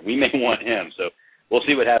here. We may want him. So we'll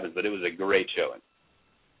see what happens, but it was a great showing.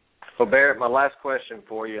 Well, Barrett, my last question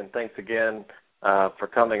for you, and thanks again for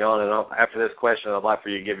coming on. And after this question, I'd like for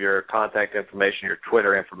you to give your contact information, your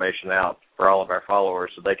Twitter information out for all of our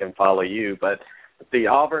followers so they can follow you. But the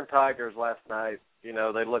Auburn Tigers last night,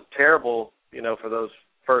 they looked terrible, for those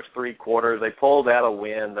first three quarters. They pulled out a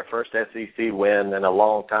win, their first SEC win in a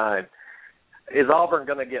long time. Is Auburn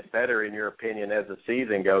going to get better, in your opinion, as the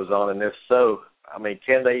season goes on? And if so,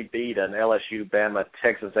 can they beat an LSU, Bama,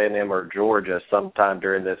 Texas A&M, or Georgia sometime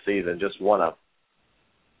during this season, just one of them?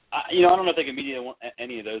 I don't know if they can beat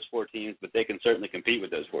any of those four teams, but they can certainly compete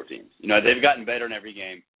with those four teams. They've gotten better in every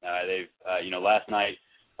game. Last night,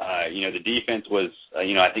 the defense was,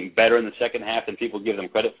 I think better in the second half than people give them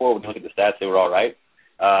credit for. When you look at the stats, they were all right.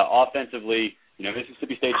 Offensively,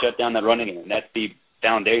 Mississippi State shut down that running game. That's the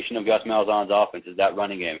foundation of Gus Malzahn's offense, is that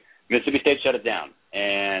running game. Mississippi State shut it down,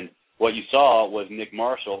 and what you saw was Nick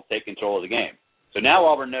Marshall take control of the game. So now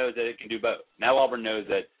Auburn knows that it can do both. Now Auburn knows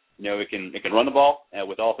that it can run the ball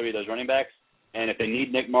with all three of those running backs, and if they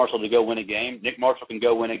need Nick Marshall to go win a game, Nick Marshall can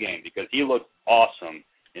go win a game because he looked awesome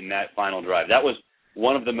in that final drive. That was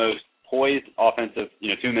one of the most poised offensive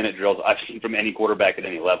 2-minute drills I've seen from any quarterback at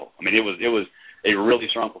any level. It was a really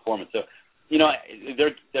strong performance. So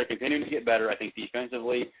they're continuing to get better. I think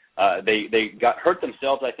defensively, they got hurt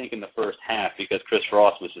themselves, I think, in the first half because Chris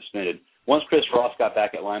Frost was suspended. Once Chris Frost got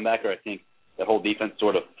back at linebacker, I think the whole defense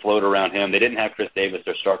sort of flowed around him. They didn't have Chris Davis,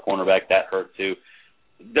 their star cornerback. That hurt too.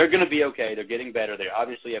 They're going to be okay. They're getting better. They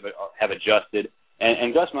obviously have adjusted.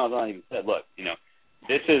 And Gus Malzahn even said, look,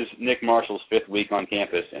 this is Nick Marshall's 5th week on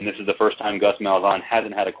campus, and this is the first time Gus Malzahn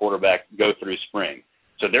hasn't had a quarterback go through spring.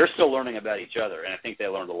 So they're still learning about each other, and I think they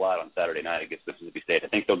learned a lot on Saturday night against Mississippi State. I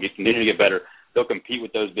think they'll continue to get better. They'll compete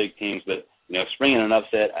with those big teams, but springing an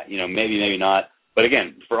upset, maybe not. But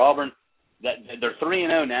again, for Auburn, they're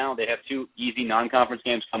 3-0 now. They have 2 easy non-conference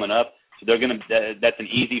games coming up, so that's an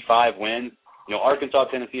easy 5 wins. Arkansas,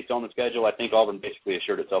 Tennessee still on the schedule. I think Auburn basically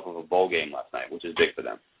assured itself of a bowl game last night, which is big for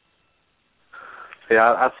them.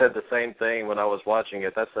 Yeah, I said the same thing when I was watching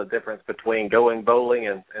it. That's the difference between going bowling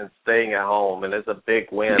and staying at home, and it's a big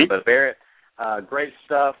win. Mm-hmm. But, Barrett, great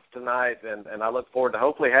stuff tonight, and I look forward to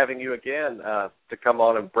hopefully having you again to come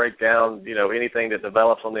on and break down, anything that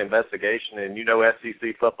develops on the investigation. And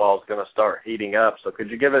SEC football is going to start heating up. So could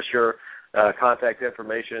you give us your contact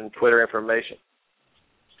information, Twitter information?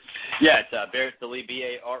 Yeah, it's Barrett Sallee,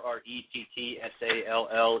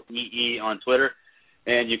 BarrettSallee on Twitter.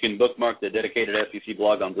 And you can bookmark the dedicated SEC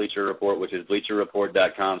blog on Bleacher Report, which is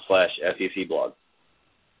bleacherreport.com/SEC-blog.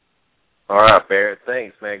 All right, Barrett.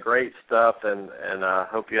 Thanks, man. Great stuff, and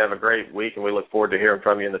hope you have a great week, and we look forward to hearing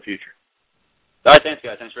from you in the future. All right, thanks,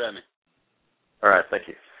 guys. Thanks for having me. All right, thank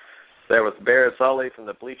you. There was Barrett Sallee from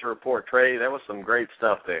the Bleacher Report Trade. That was some great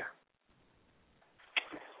stuff there.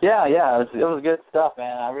 Yeah, it was good stuff,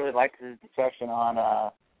 man. I really liked the discussion on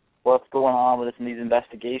what's going on with us in these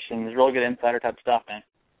investigations. It's really good insider type stuff, man.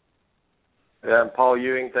 Yeah, and Paul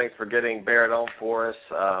Ewing, thanks for getting Barrett on for us.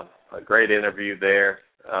 A great interview there.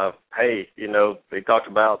 Hey, they talked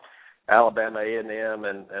about Alabama, A&M,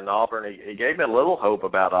 and Auburn. He gave me a little hope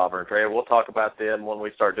about Auburn, Trey. We'll talk about them when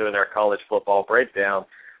we start doing our college football breakdown.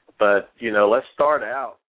 But, let's start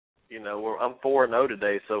out. I'm 4-0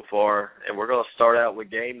 today so far, and we're going to start out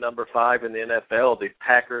with game number 5 in the NFL, the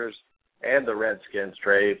Packers and the Redskins,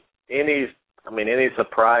 Trey. Any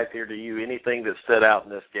surprise here to you? Anything that stood out in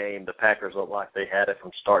this game? The Packers looked like they had it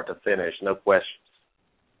from start to finish, no questions.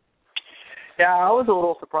 Yeah, I was a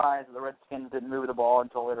little surprised that the Redskins didn't move the ball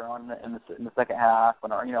until later on in the second half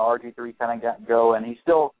when RG3 kind of got going. He's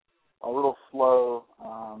still a little slow.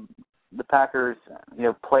 The Packers,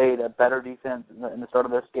 played a better defense in the start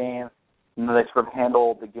of this game. They sort of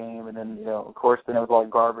handled the game, and then, of course, then it was a lot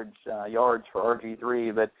of garbage yards for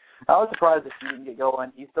RG3. But I was surprised that he didn't get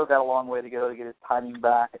going. He's still got a long way to go to get his timing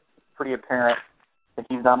back. It's pretty apparent that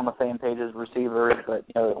he's not on the same page as receivers. But,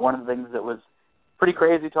 one of the things that was pretty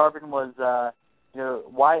crazy, Tarvin, was,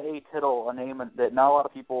 Y.A. Tittle, a name that not a lot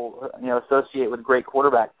of people, associate with great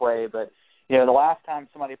quarterback play. But, the last time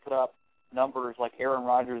somebody put up numbers like Aaron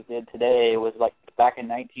Rodgers did today was like back in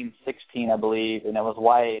 1916, I believe, and it was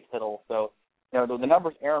Y.A. Tittle. So the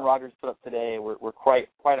numbers Aaron Rodgers put up today were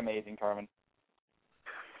quite amazing, Carmen.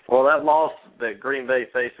 Well, that loss that Green Bay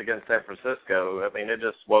faced against San Francisco, I mean, it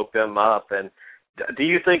just woke them up. And do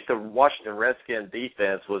you think the Washington Redskins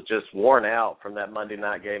defense was just worn out from that Monday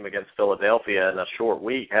night game against Philadelphia in a short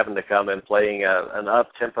week, having to come in playing an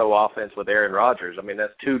up-tempo offense with Aaron Rodgers? I mean,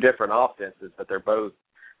 that's two different offenses, but they're both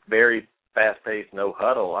very fast-paced, no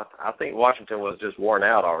huddle. I think Washington was just worn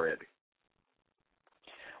out already.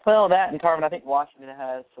 Well, that and Carmen, I think Washington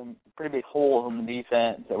has some pretty big holes in the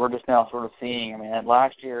defense that we're just now sort of seeing. I mean,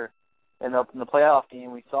 last year in the playoff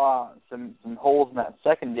game, we saw some holes in that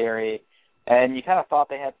secondary, and you kind of thought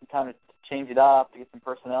they had some time to change it up, to get some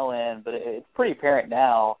personnel in, but it's pretty apparent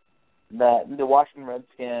now that the Washington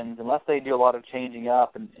Redskins, unless they do a lot of changing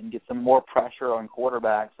up and get some more pressure on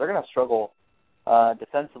quarterbacks, they're going to struggle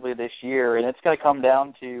defensively this year, and it's going to come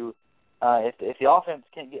down to if the offense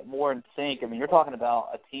can't get more in sync. I mean, you're talking about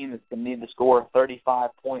a team that's going to need to score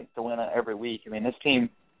 35 points to win every week. I mean, this team,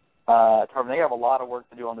 Carmen, they have a lot of work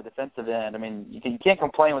to do on the defensive end. I mean, you can't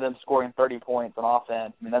complain with them scoring 30 points on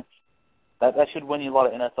offense. I mean, that should win you a lot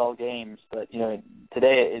of NFL games. But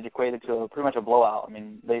today it equated to pretty much a blowout. I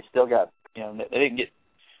mean, they still got they didn't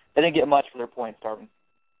get much for their points, Carmen.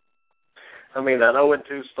 I mean, an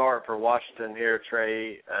 0-2 start for Washington here,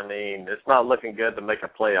 Trey. I mean, it's not looking good to make a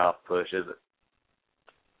playoff push, is it?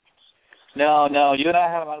 No. You and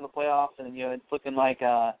I have them out of the playoffs, and it's looking like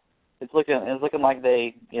they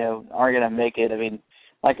aren't going to make it. I mean,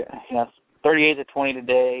 38-20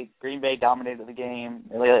 today. Green Bay dominated the game.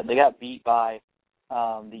 They got beat by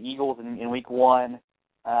the Eagles in Week 1.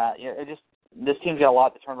 This team's got a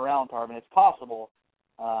lot to turn around, Tarvin. It's possible,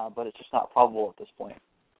 but it's just not probable at this point.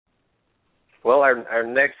 Well, our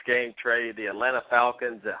next game, Trey, the Atlanta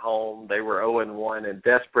Falcons at home. They were 0-1 in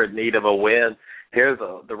desperate need of a win. Here's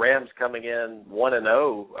the Rams coming in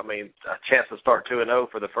 1-0. I mean, a chance to start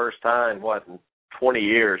 2-0 for the first time, in 20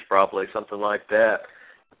 years probably, something like that.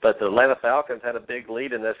 But the Atlanta Falcons had a big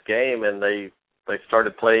lead in this game, and they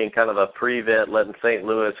started playing kind of a prevent, letting St.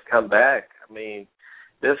 Louis come back. I mean,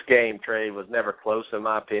 this game, Trey, was never close in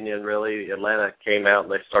my opinion, really. Atlanta came out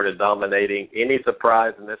and they started dominating. Any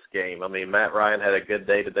surprise in this game? I mean, Matt Ryan had a good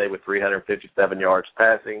day today with 357 yards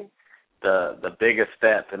passing. The biggest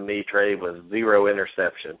stat to me, Trey, was 0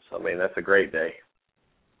 interceptions. I mean, that's a great day.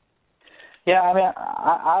 Yeah, I mean,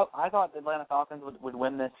 I thought the Atlanta Falcons would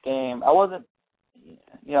win this game. I wasn't,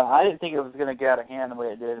 I didn't think it was going to get out of hand the way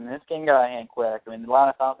it did. I mean, this game got out of hand quick. I mean, the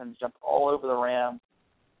Atlanta Falcons jumped all over the Rams.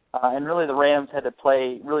 And really, the Rams had to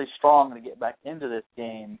play really strong to get back into this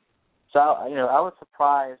game. So, I was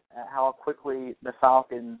surprised at how quickly the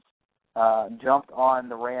Falcons jumped on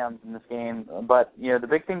the Rams in this game. But the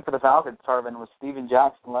big thing for the Falcons, Tarvin, was Steven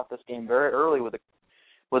Jackson left this game very early with a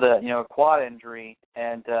quad injury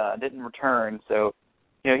and didn't return. So,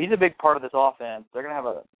 he's a big part of this offense. They're going to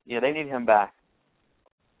have they need him back.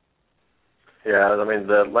 Yeah, I mean,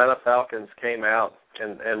 the Atlanta Falcons came out.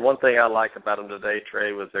 And one thing I liked about them today,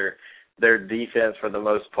 Trey, was their defense for the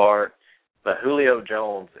most part. But Julio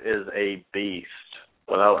Jones is a beast.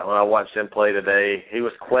 When I watched him play today, he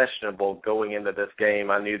was questionable going into this game.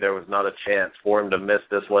 I knew there was not a chance for him to miss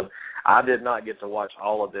this one. I did not get to watch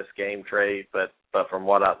all of this game, Trey, but from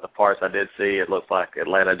the parts I did see, it looks like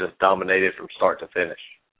Atlanta just dominated from start to finish.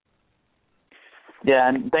 Yeah,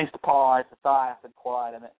 and thanks to Paul, it's a thigh. I said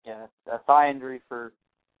quad. A thigh injury for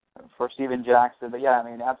Steven Jackson. But, yeah,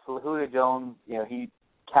 I mean, absolutely. Julio Jones, he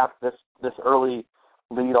capped this early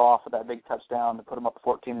lead off with that big touchdown to put him up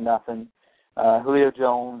 14-0. Julio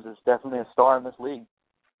Jones is definitely a star in this league.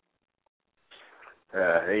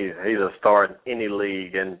 He's a star in any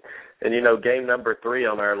league. And game number 3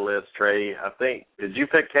 on our list, Trey, I think, did you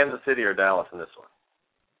pick Kansas City or Dallas in this one?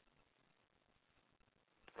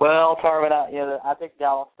 Well, Tarvin, I picked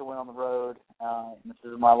Dallas to win on the road. This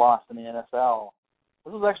is my loss in the NFL.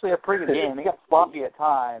 This was actually a pretty good game. It got sloppy at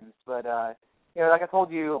times, but, like I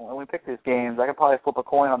told you when we picked these games, I could probably flip a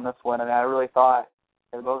coin on this one, and I really thought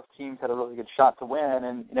that both teams had a really good shot to win,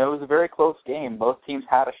 and, it was a very close game. Both teams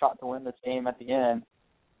had a shot to win this game at the end,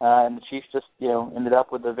 and the Chiefs just, ended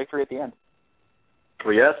up with the victory at the end.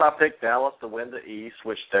 Well, yes, I picked Dallas to win the East,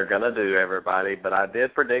 which they're going to do, everybody, but I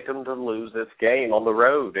did predict them to lose this game on the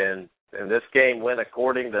road, and this game went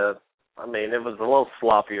according to, it was a little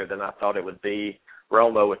sloppier than I thought it would be.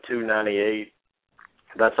 Romo with 298.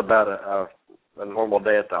 That's about a normal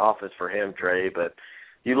day at the office for him, Trey. But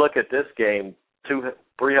you look at this game,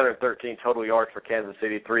 313 total yards for Kansas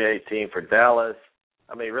City, 318 for Dallas.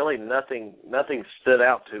 I mean, really nothing stood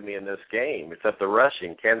out to me in this game except the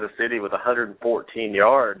rushing. Kansas City with 114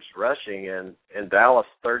 yards rushing and Dallas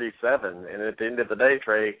 37. And at the end of the day,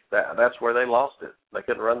 Trey, that's where they lost it. They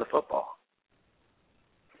couldn't run the football.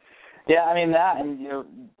 Yeah, I mean that,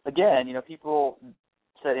 and again, people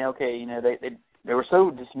said, okay, they were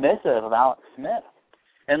so dismissive of Alex Smith,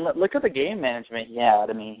 and look at the game management he had.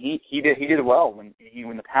 I mean, he did well when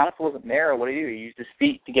the pass wasn't there. What did he do? He used his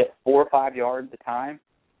feet to get 4 or 5 yards at a time.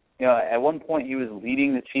 At one point he was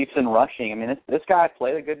leading the Chiefs in rushing. I mean, this guy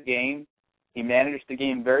played a good game. He managed the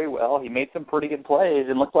game very well. He made some pretty good plays,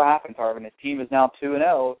 and look what happened, Tarvin. His team is now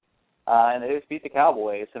 2-0. And they just beat the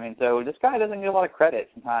Cowboys. I mean, so this guy doesn't get a lot of credit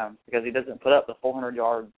sometimes because he doesn't put up the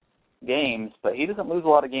 400-yard games, but he doesn't lose a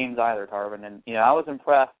lot of games either, Tarvin. And, I was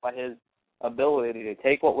impressed by his ability to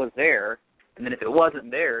take what was there, and then if it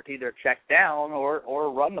wasn't there, to either check down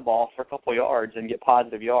or run the ball for a couple yards and get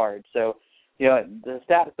positive yards. So, the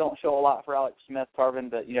stats don't show a lot for Alex Smith, Tarvin,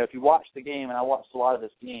 but, if you watch the game, and I watched a lot of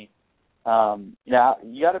this game, you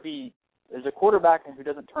got to be – there's a quarterback who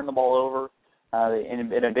doesn't turn the ball over,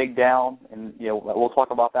 in a big down, and we'll talk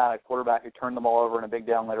about that, a quarterback who turned the ball over in a big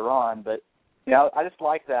down later on. But I just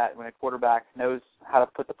like that when a quarterback knows how to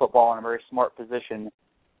put the football in a very smart position,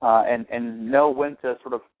 and know when to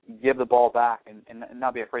sort of give the ball back and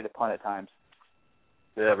not be afraid to punt at times.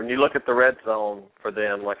 Yeah, when you look at the red zone for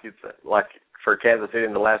them, like you said, like for Kansas City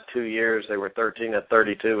in the last 2 years, they were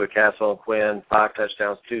 13-32 with Castle and Quinn, 5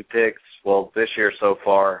 touchdowns, 2 picks. Well, this year so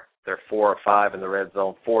far, they're 4 or 5 in the red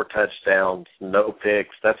zone, 4 touchdowns, no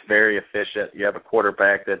picks. That's very efficient. You have a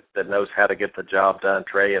quarterback that knows how to get the job done,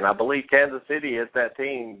 Trey. And I believe Kansas City is that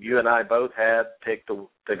team you and I both had picked to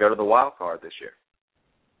go to the wild card this year.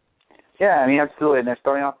 Yeah, I mean, absolutely. And they're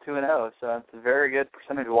starting off 2-0, so it's a very good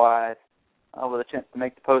percentage-wise with a chance to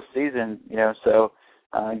make the postseason. So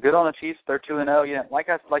good on the Chiefs. They're 2-0.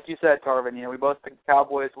 Like you said, Tarvin, we both picked the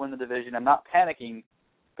Cowboys to win the division. I'm not panicking.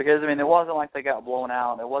 Because, it wasn't like they got blown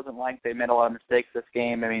out. It wasn't like they made a lot of mistakes this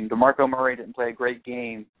game. DeMarco Murray didn't play a great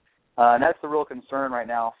game. And that's the real concern right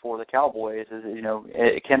now for the Cowboys is,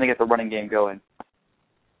 can they get the running game going?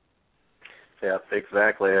 Yeah,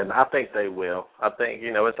 exactly. And I think they will. I think,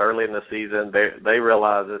 it's early in the season. They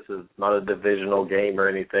realize this is not a divisional game or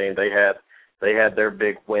anything. They had their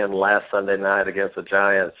big win last Sunday night against the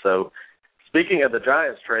Giants. So, speaking of the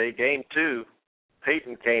Giants, Trey, game 2,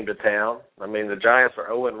 Peyton came to town. The Giants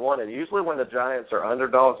are 0-1, and usually when the Giants are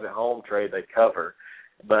underdogs at home, Trey, they cover.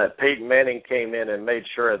 But Peyton Manning came in and made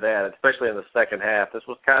sure of that, especially in the second half. This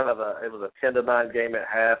was it was a 10-9 game at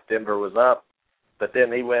half. Denver was up, but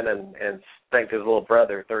then he went and spanked his little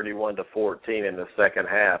brother 31-14 in the second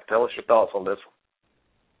half. Tell us your thoughts on this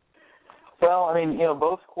one. Well,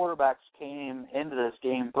 both quarterbacks came into this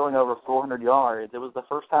game throwing over 400 yards. It was the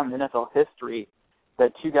first time in NFL history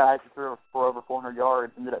that 2 guys who threw for over 400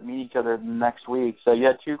 yards ended up meeting each other the next week. So you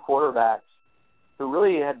had 2 quarterbacks who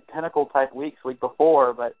really had pinnacle-type weeks the week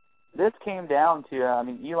before, but this came down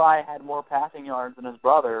to, Eli had more passing yards than his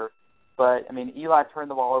brother, but, Eli turned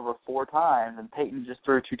the ball over 4 times, and Peyton just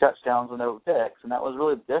threw 2 touchdowns and no picks, and that was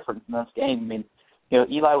really the difference in this game.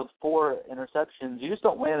 Eli with 4 interceptions, you just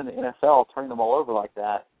don't win in the NFL turning the ball over like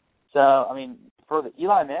that. So, for the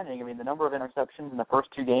Eli Manning, the number of interceptions in the first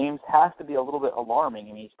 2 games has to be a little bit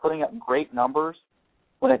alarming. He's putting up great numbers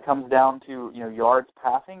when it comes down to, yards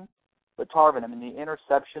passing. But Tarvin, the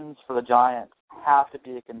interceptions for the Giants have to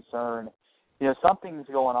be a concern. Something's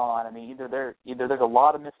going on. Either there's a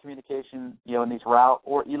lot of miscommunication, in these routes,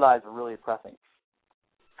 or Eli's really pressing.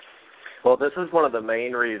 Well, this is one of the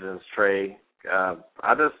main reasons, Trey.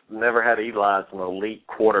 I just never had Eli as an elite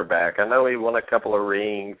quarterback. I know he won a couple of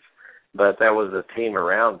rings, but that was the team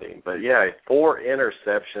around him. But, 4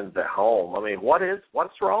 interceptions at home.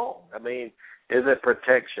 What's wrong? Is it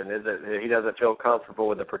protection? Is it he doesn't feel comfortable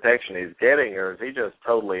with the protection he's getting, or is he just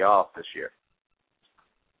totally off this year?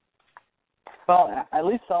 Well, at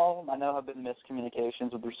least some of them I know have been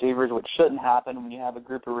miscommunications with receivers, which shouldn't happen when you have a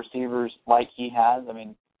group of receivers like he has.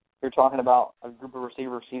 You're talking about a group of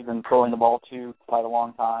receivers he's been throwing the ball to quite a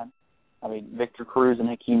long time. Victor Cruz and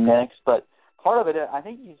Hakeem Nicks, but part of it, I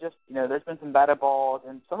think he's just, there's been some batted balls,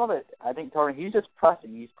 and some of it, I think, Tony, he's just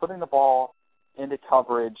pressing. He's putting the ball into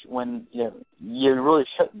coverage when, you really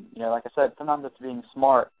shouldn't. Like I said, sometimes it's being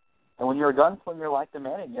smart. And when you're a gunslinger like the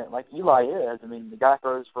Manning, like Eli is, the guy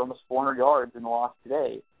throws for almost 400 yards in the loss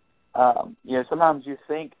today. Sometimes you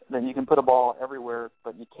think that you can put a ball everywhere,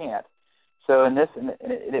 but you can't. So in this, and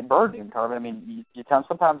it burned him, Tarvin.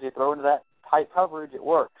 Sometimes you throw into that tight coverage, it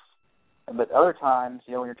works. But other times,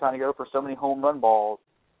 when you're trying to go for so many home run balls,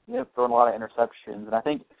 you have thrown a lot of interceptions. And I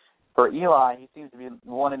think for Eli, he seems to be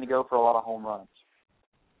wanting to go for a lot of home runs.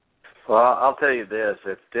 Well, I'll tell you this.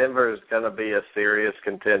 If Denver is going to be a serious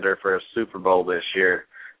contender for a Super Bowl this year,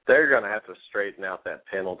 they're going to have to straighten out that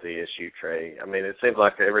penalty issue, Trey. I mean, it seems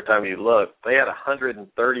like every time you look, they had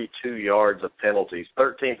 132 yards of penalties,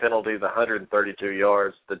 13 penalties, 132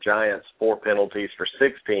 yards. The Giants, 4 penalties for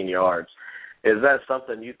 16 yards. Is that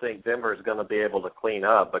something you think Denver is going to be able to clean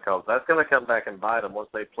up? Because that's going to come back and bite them once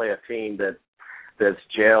they play a team that's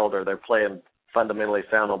gelled or they're playing fundamentally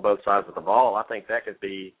sound on both sides of the ball. I think that could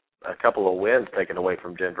be a couple of wins taken away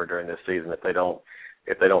from Denver during this season if they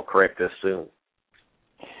don't correct this soon.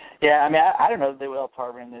 Yeah, I mean, I don't know if they will,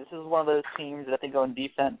 Tarvin. This is one of those teams that I think on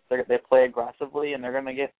defense they play aggressively and they're going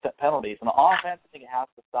to get penalties. On the offense, I think it has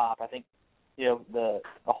to stop. I think, the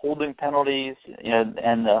holding penalties, and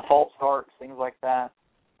the false starts, things like that.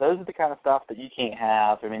 Those are the kind of stuff that you can't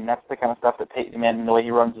have. I mean, that's the kind of stuff that Peyton Manning, the way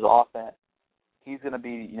he runs his offense, he's going to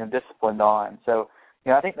be, disciplined on. So,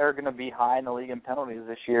 I think they're going to be high in the league in penalties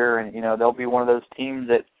this year, and they'll be one of those teams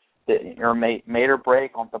that are made or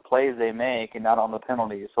break on the plays they make and not on the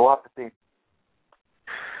penalties. So we'll have to see.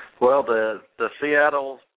 Well, the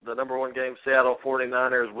number one game, Seattle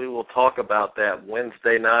 49ers, we will talk about that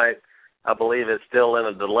Wednesday night. I believe it's still in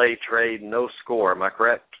a delay trade, no score. Am I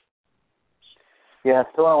correct? Yeah,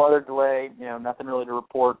 still in a weather delay. Nothing really to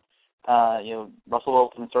report. Russell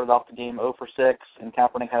Wilson started off the game 0 for 6, and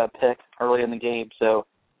Kaepernick had a pick early in the game. So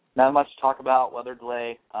not much to talk about. Weather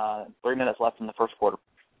delay. 3 minutes left in the first quarter.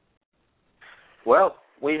 Well,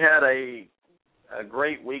 we had a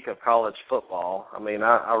great week of college football. I mean,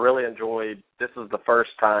 I really enjoyed. This is the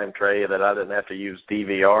first time, Trey, that I didn't have to use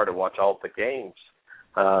DVR to watch all the games.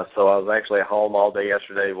 So I was actually at home all day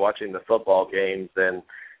yesterday watching the football games, and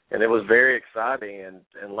it was very exciting.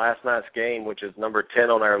 And last night's game, which is number 10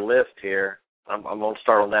 on our list here, I'm going to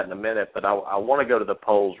start on that in a minute, but I want to go to the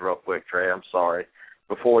polls real quick, Trey. I'm sorry,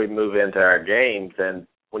 before we move into our games. And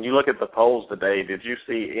when you look at the polls today, did you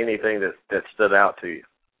see anything that stood out to you?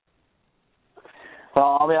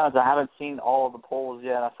 Well, I'll be honest, I haven't seen all of the polls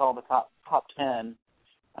yet. I saw the top 10.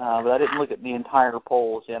 But I didn't look at the entire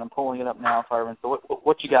polls yet. I'm pulling it up now, Tarvin. So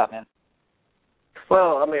what you got, man?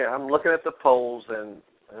 Well, I mean, I'm looking at the polls, and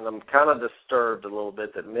I'm kind of disturbed a little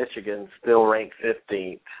bit that Michigan still ranked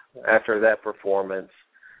 15th after that performance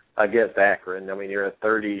against Akron. I mean, you're a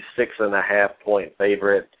 36.5-point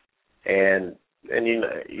favorite, and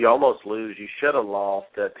you almost lose. You should have lost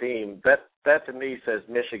that team. That to me says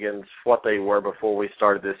Michigan's what they were before we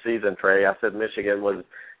started this season, Trey. I said Michigan was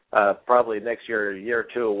probably next year, a year or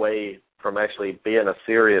two away from actually being a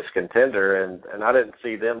serious contender, and I didn't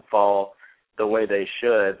see them fall the way they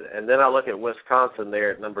should. And then I look at Wisconsin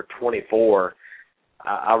there at number 24.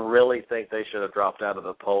 I really think they should have dropped out of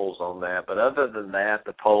the polls on that. But other than that,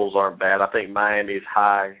 the polls aren't bad. I think Miami's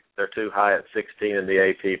high. They're too high at 16 in the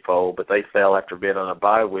AP poll, but they fell after being on a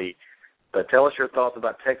bye week. But tell us your thoughts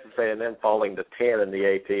about Texas A&M falling to 10 in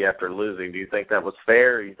the AP after losing. Do you think that was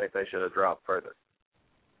fair, or do you think they should have dropped further?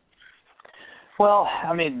 Well,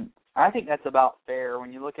 I mean, I think that's about fair.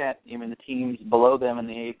 When you look at the teams below them in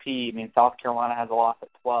the AP, I mean, South Carolina has a loss at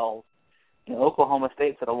 12. Oklahoma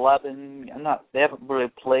State's at 11. They haven't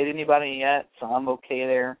really played anybody yet, so I'm okay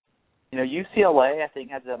there. UCLA, I think,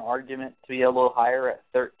 has an argument to be a little higher at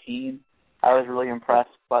 13. I was really impressed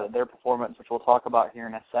by their performance, which we'll talk about here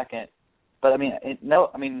in a second. But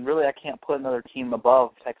really, I can't put another team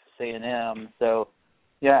above Texas A&M. So,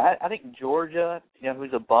 yeah, I think Georgia,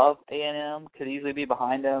 who's above A&M, could easily be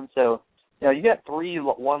behind them. So, you got 3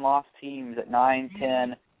 one-loss teams at 9,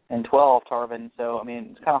 10, and 12, Tarvin. So, I mean,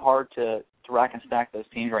 it's kind of hard to rack and stack those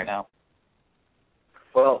teams right now.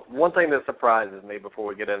 Well, one thing that surprises me before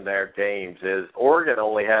we get into our games is Oregon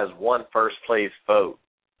only has 1 first-place vote.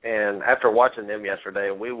 And after watching them yesterday,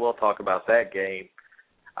 and we will talk about that game,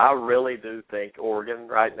 I really do think Oregon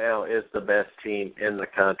right now is the best team in the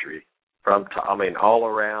country. All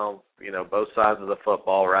around, both sides of the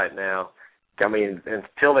football right now. I mean,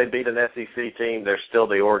 until they beat an SEC team, they're still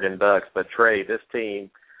the Oregon Ducks. But, Trey, this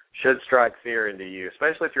team should strike fear into you,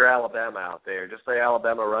 especially if you're Alabama out there. Just say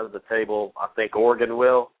Alabama runs the table. I think Oregon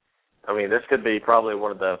will. I mean, this could be probably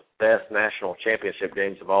one of the best national championship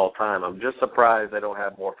games of all time. I'm just surprised they don't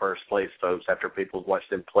have more first-place votes after people watched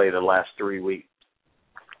them play the last 3 weeks.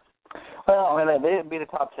 Well, I mean, they didn't beat a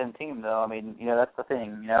top 10 team, though. I mean, that's the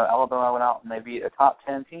thing. Alabama went out and they beat a top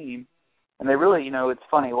 10 team. And they really, it's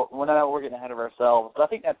funny. We're getting ahead of ourselves. But I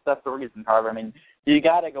think that's the reason, Carver. I mean, you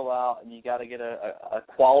got to go out and you got to get a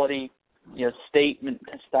quality, statement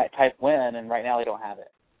type win. And right now they don't have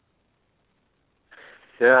it.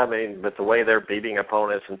 Yeah, I mean, but the way they're beating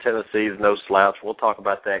opponents, and Tennessee's no slouch. We'll talk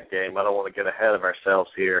about that game. I don't want to get ahead of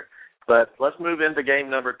ourselves here. But let's move into game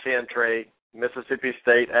number 10, Trey. Mississippi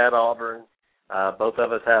State at Auburn. Both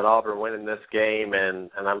of us had Auburn winning this game, and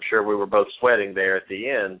I'm sure we were both sweating there at the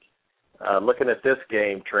end. Looking at this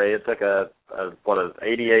game, Trey, it took an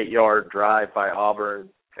 88-yard drive by Auburn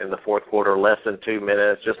in the fourth quarter, less than 2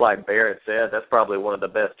 minutes. Just like Barrett said, that's probably one of the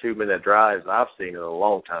best 2-minute drives I've seen in a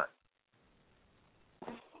long time.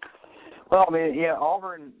 Well, I mean, yeah,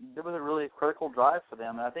 Auburn, it was a really critical drive for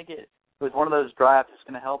them, and I think it was one of those drives that's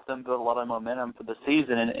going to help them build a lot of momentum for the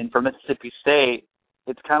season. And for Mississippi State,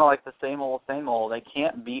 it's kind of like the same old. They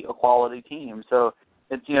can't beat a quality team. So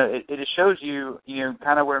it's it just shows you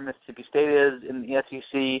kind of where Mississippi State is in the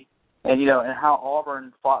SEC, and and how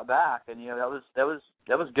Auburn fought back, and that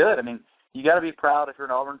was good. I mean, you got to be proud if you're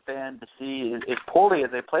an Auburn fan to see as poorly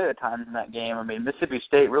as they played at times in that game. I mean, Mississippi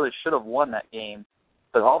State really should have won that game,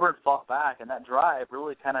 but Auburn fought back, and that drive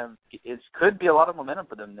really could be a lot of momentum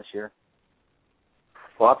for them this year.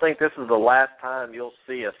 Well, I think this is the last time you'll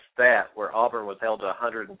see a stat where Auburn was held to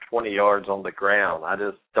 120 yards on the ground. I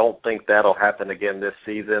just don't think that'll happen again this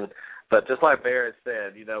season. But just like Barrett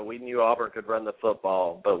said, we knew Auburn could run the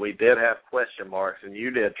football, but we did have question marks, and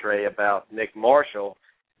you did, Trey, about Nick Marshall,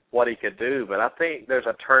 what he could do. But I think there's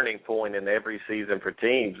a turning point in every season for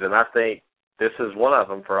teams, and I think this is one of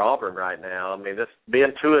them for Auburn right now. I mean, this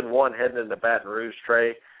being 2-1 heading into Baton Rouge,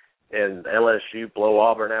 Trey, and LSU blow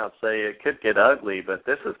Auburn out, say it could get ugly, but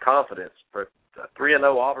this is confidence for a 3-0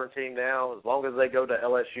 Auburn team now. As long as they go to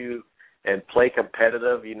LSU and play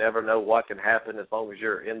competitive, you never know what can happen as long as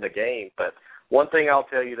you're in the game. But one thing I'll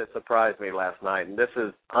tell you that surprised me last night, and this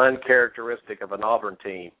is uncharacteristic of an Auburn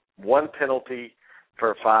team, one penalty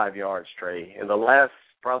for 5 yards, Trey. In the last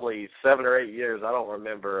probably 7 or 8 years, I don't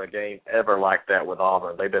remember a game ever like that with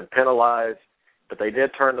Auburn. They've been penalized, but they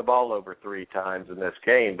did turn the ball over 3 times in this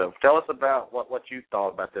game. But tell us about what you thought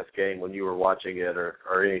about this game when you were watching it, or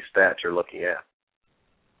any stats you're looking at.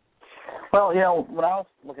 Well, when I was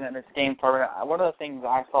looking at this game, one of the things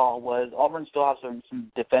I saw was Auburn still has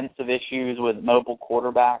some defensive issues with mobile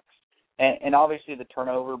quarterbacks, and obviously the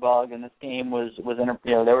turnover bug in this game was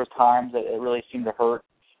there was times that it really seemed to hurt.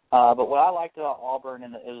 But what I liked about Auburn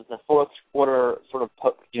it was the fourth quarter sort of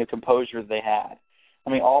composure they had. I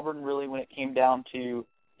mean, Auburn really, when it came down to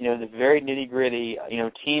the very nitty gritty,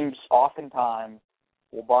 teams oftentimes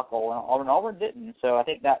will buckle, and Auburn didn't. So I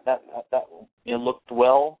think that looked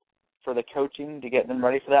well for the coaching to get them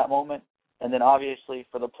ready for that moment, and then obviously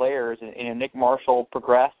for the players. And Nick Marshall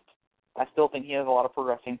progressed. I still think he has a lot of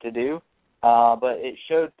progressing to do, but it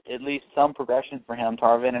showed at least some progression for him,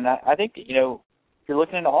 Tarvin. And I think if you're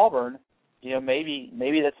looking into Auburn,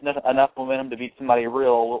 maybe that's enough momentum to beat somebody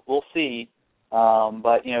real. We'll see.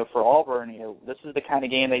 But for Auburn, this is the kind of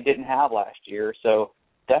game they didn't have last year. So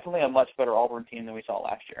definitely a much better Auburn team than we saw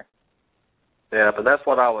last year. Yeah, but that's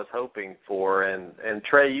what I was hoping for. And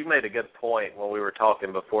Trey, you made a good point when we were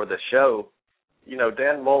talking before the show.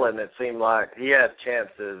 Dan Mullen, it seemed like he had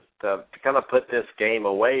chances to kind of put this game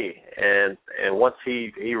away. And once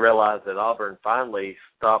he realized that Auburn finally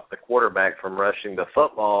stopped the quarterback from rushing the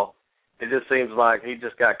football, it just seems like he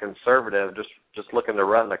just got conservative, just looking to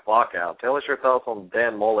run the clock out. Tell us your thoughts on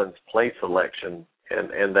Dan Mullen's play selection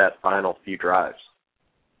in that final few drives.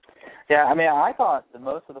 Yeah, I mean, I thought the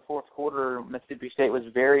most of the fourth quarter, Mississippi State was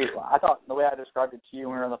I thought the way I described it to you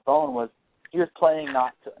when we were on the phone was he was playing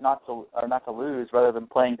not to lose rather than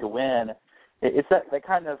playing to win. It's that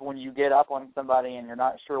kind of when you get up on somebody and you're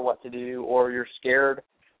not sure what to do, or you're scared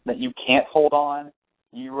that you can't hold on,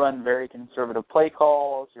 you run very conservative play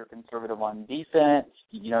calls. You're conservative on defense.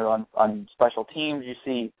 On special teams, you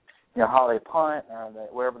see, how they punt or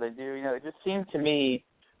whatever they do. It just seemed to me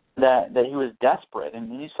that he was desperate,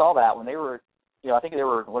 and you saw that when they were, I think they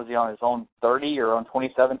were, was he on his own 30 or on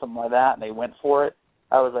 27, something like that, and they went for it.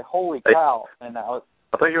 I was like, holy cow! And I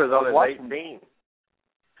think he was on his 18.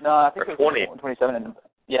 No, I think or it was 20. 27. And,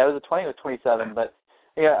 yeah, it was a 20 or 27, but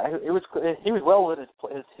yeah, he was well within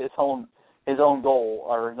his own goal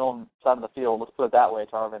or his own side of the field. Let's put it that way,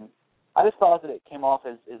 Tarvin. I just thought that it came off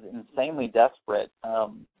as insanely desperate.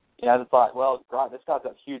 I just thought, well, God, this guy's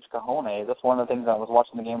got huge cojones. That's one of the things I was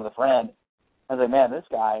watching the game with a friend. I was like, man, this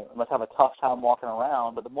guy must have a tough time walking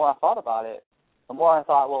around. But the more I thought about it, the more I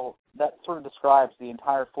thought, well, that sort of describes the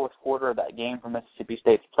entire fourth quarter of that game for Mississippi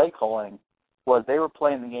State's play calling, was they were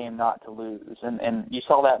playing the game not to lose. And you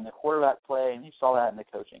saw that in the quarterback play, and you saw that in the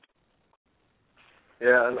coaching.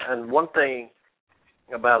 Yeah, and one thing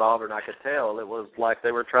about Auburn I could tell, it was like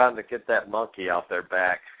they were trying to get that monkey off their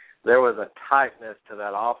back. There was a tightness to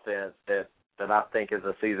that offense that I think as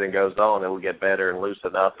the season goes on, it will get better and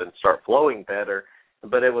loosen up and start flowing better.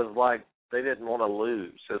 But it was like they didn't want to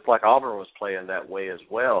lose. It's like Auburn was playing that way as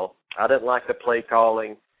well. I didn't like the play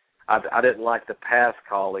calling. I didn't like the pass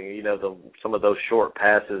calling, some of those short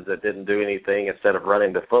passes that didn't do anything instead of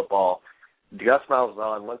running the football. Gus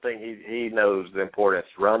Malzahn, one thing he knows the importance,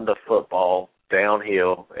 run the football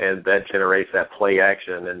downhill, and that generates that play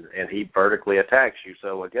action, and he vertically attacks you.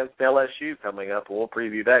 So against LSU coming up, and we'll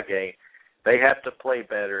preview that game, they have to play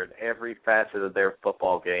better in every facet of their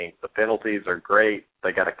football game. The penalties are great.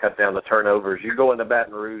 They got to cut down the turnovers. You go into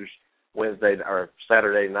Baton Rouge Wednesday or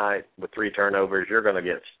Saturday night with 3 turnovers, you're going to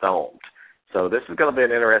get stoned. So this is going to be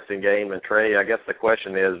an interesting game. And, Trey, I guess the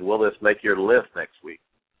question is, will this make your list next week?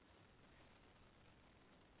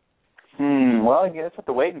 Well, you just have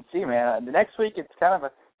to wait and see, man. The next week,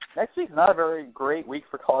 next week's not a very great week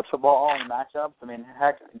for college football and matchups. I mean,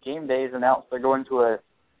 heck, game day is announced they're going to an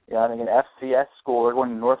FCS school. They're going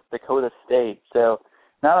to North Dakota State. So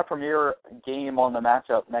not a premier game on the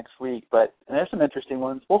matchup next week, but there's some interesting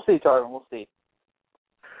ones. We'll see, Tarvin. We'll see.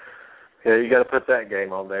 Yeah, you got to put that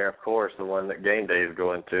game on there, of course, the one that game day is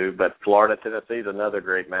going to. But Florida, Tennessee is another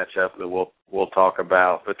great matchup that we'll talk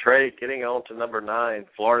about. But, Trey, getting on to number 9,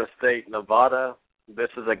 Florida State, Nevada. This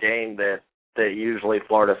is a game that usually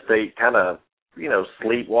Florida State kind of,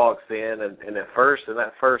 sleepwalks in. And at first, in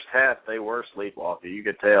that first half, they were sleepwalking. You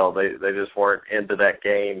could tell they just weren't into that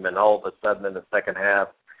game. And all of a sudden in the second half,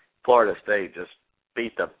 Florida State just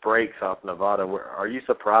beat the brakes off Nevada. Are you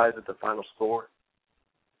surprised at the final score?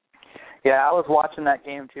 Yeah, I was watching that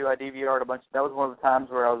game too. I DVR'd a bunch. That was one of the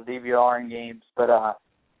times where I was DVRing games. But,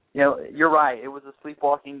 you're right. It was a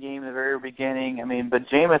sleepwalking game in the very beginning. I mean, but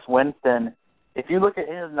Jameis Winston, if you look at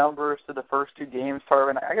his numbers to the first 2 games,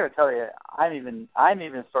 Tarvin, I got to tell you, I'm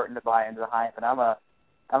even starting to buy into the hype. And I'm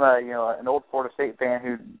an old Florida State fan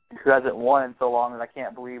who hasn't won in so long that I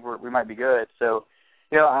can't believe we might be good. So,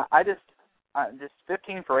 I just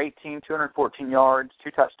 15 for 18, 214 yards,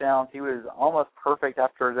 2 touchdowns. He was almost perfect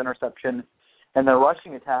after his interception. And the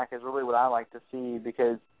rushing attack is really what I like to see,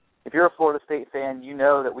 because if you're a Florida State fan, you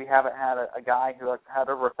know that we haven't had a guy who had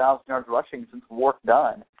over 1,000 yards rushing since Wark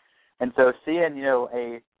Dunn. And so seeing,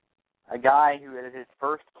 a guy who at his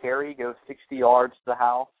first carry goes 60 yards to the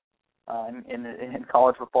house in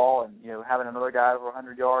college football, and, having another guy over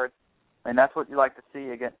 100 yards, and that's what you like to see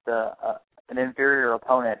against an inferior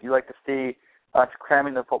opponent. You like to see us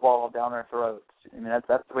cramming the football down their throats. I mean, that's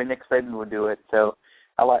the way Nick Saban would do it. So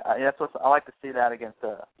I like to see that against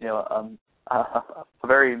a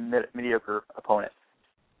very mediocre opponent.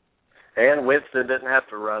 And Winston didn't have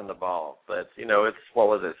to run the ball, but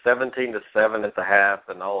it's 17-7 at the half,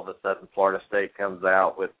 and all of a sudden Florida State comes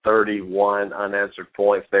out with 31 unanswered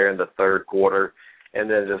points there in the third quarter, and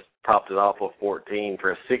then just topped it off with 14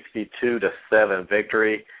 for a 62-7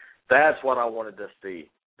 victory. That's what I wanted to see.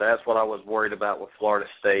 That's what I was worried about with Florida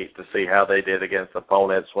State, to see how they did against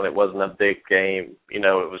opponents when it wasn't a big game. It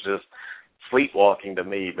was just sleepwalking to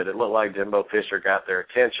me, but it looked like Jimbo Fisher got their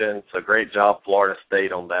attention. So great job, Florida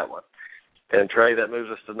State, on that one. And, Trey, that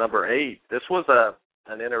moves us to number 8. This was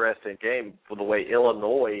an interesting game for the way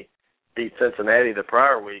Illinois beat Cincinnati the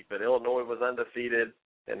prior week, but Illinois was undefeated,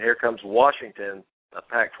 and here comes Washington, a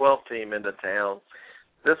Pac-12 team, into town.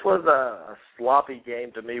 This was a sloppy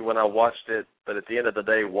game to me when I watched it, but at the end of the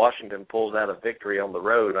day, Washington pulls out a victory on the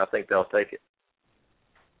road, and I think they'll take it.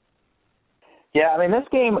 Yeah, I mean, this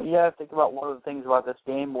game, you have to think about one of the things about this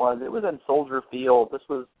game was it was in Soldier Field. This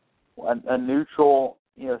was a neutral,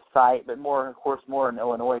 site, but more in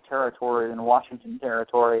Illinois territory than Washington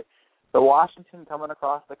territory. But Washington coming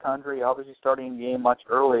across the country, obviously starting the game much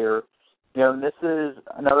earlier. This is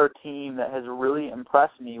another team that has really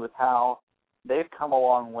impressed me with how they've come a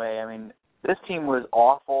long way. I mean, this team was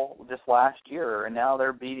awful just last year, and now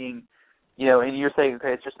they're beating, and you're saying,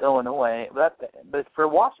 okay, it's just Illinois. But for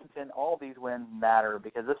Washington, all these wins matter,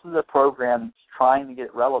 because this is a program that's trying to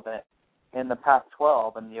get relevant in the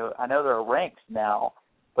Pac-12. And, I know they're ranked now,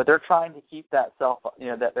 but they're trying to keep that self up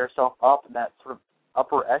in that sort of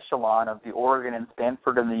upper echelon of the Oregon and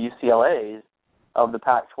Stanford and the UCLAs of the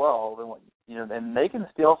Pac-12. And, and they can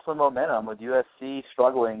steal some momentum with USC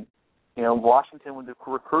struggling. Washington with the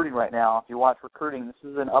recruiting right now, if you watch recruiting, this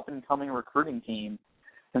is an up-and-coming recruiting team.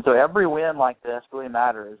 And so every win like this really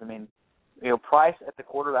matters. I mean, Price at the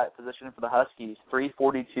quarterback position for the Huskies,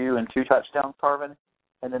 342 and 2 touchdowns, Tarvin,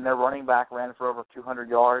 and then their running back ran for over 200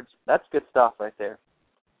 yards. That's good stuff right there.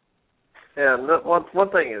 Yeah, one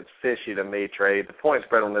thing that's fishy to me, Trey, the point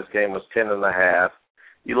spread on this game was 10.5.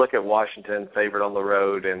 You look at Washington favored on the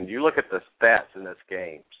road, and you look at the stats in this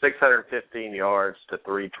game. 615 yards to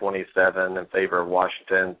 327 in favor of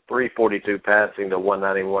Washington, 342 passing to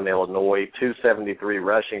 191 Illinois, 273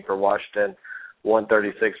 rushing for Washington,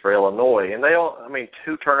 136 for Illinois. And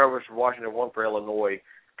 2 turnovers for Washington, 1 for Illinois.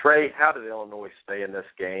 Trey, how did Illinois stay in this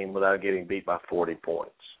game without getting beat by 40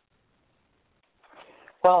 points?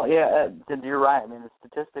 Well, yeah, you're right. I mean, the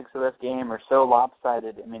statistics of this game are so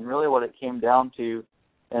lopsided. I mean, really what it came down to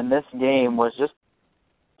in this game was just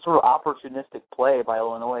sort of opportunistic play by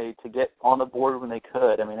Illinois to get on the board when they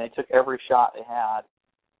could. I mean, they took every shot they had,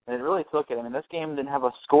 and it really took it. I mean, this game didn't have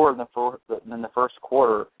a score in the first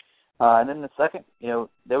quarter. And then the second,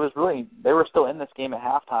 they were still in this game at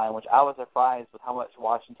halftime, which I was surprised with how much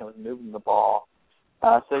Washington was moving the ball.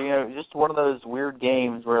 So, just one of those weird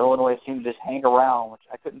games where Illinois seemed to just hang around, which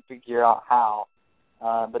I couldn't figure out how.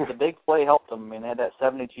 But the big play helped them. I mean, they had that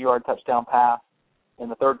 72-yard touchdown pass in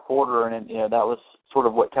the third quarter, and that was sort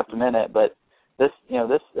of what kept them in it. But this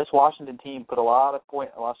Washington team put a lot of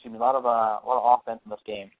offense in this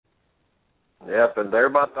game. Yep, and they're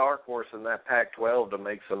my dark horse in that Pac-12 to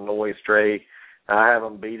make some noise, Trey. I have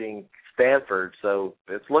them beating Stanford, so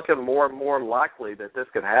it's looking more and more likely that this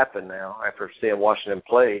could happen now after seeing Washington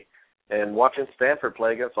play and watching Stanford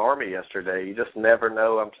play against Army yesterday. You just never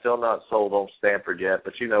know. I'm still not sold on Stanford yet,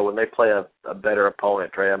 but when they play a better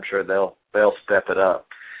opponent, Trey, I'm sure they'll step it up.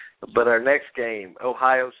 But our next game,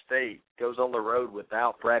 Ohio State goes on the road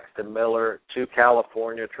without Braxton Miller to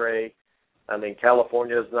California, Trey. I mean,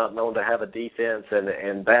 California is not known to have a defense,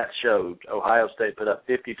 and that showed. Ohio State put up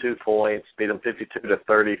 52 points, beat them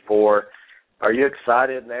 52-34. Are you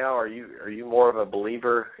excited now? Are you more of a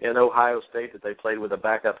believer in Ohio State that they played with a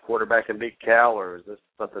backup quarterback and beat Cal, or is this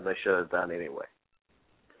something they should have done anyway?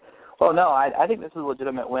 Well, no, I think this is a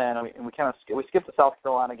legitimate win. I mean, we skipped the South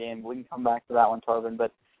Carolina game. We can come back to that one, Tarvin.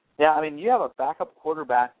 But yeah, I mean, you have a backup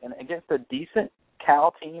quarterback, and against a decent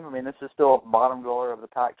Cal team. I mean, this is still a bottom dweller of the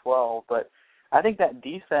Pac-12, but I think that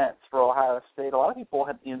defense for Ohio State, a lot of people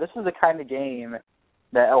have, this is the kind of game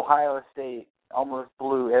that Ohio State almost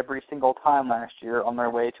blew every single time last year on their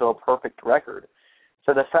way to a perfect record.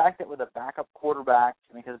 So the fact that with a backup quarterback,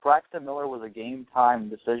 because Braxton Miller was a game-time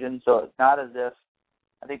decision, so it's not as if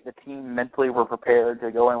I think the team mentally were prepared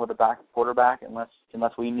to go in with a backup quarterback unless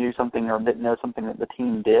we knew something or didn't know something that the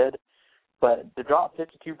team did. But to drop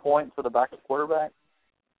 52 points for the backup quarterback,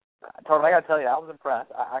 Tarvin, I got to tell you, I was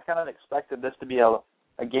impressed. I kind of expected this to be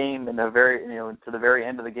a game in the very, to the very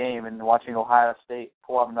end of the game, and watching Ohio State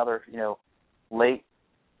pull out another, late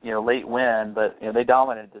win, but they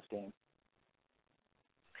dominated this game.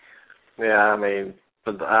 Yeah, I mean,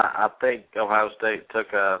 I think Ohio State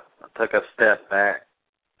took a step back.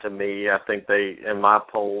 To me, I think they, in my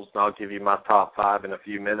polls, and I'll give you my top 5 in a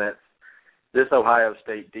few minutes. This Ohio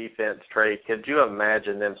State defense, Trey, could you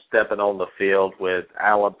imagine them stepping on the field with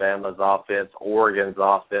Alabama's offense, Oregon's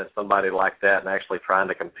offense, somebody like that, and actually trying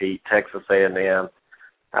to compete, Texas A&M?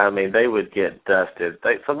 I mean, they would get dusted.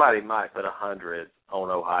 Somebody might put 100 on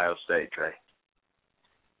Ohio State, Trey.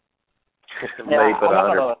 Maybe put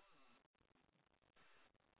 100.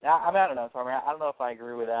 I don't know, Tommy. I don't know if I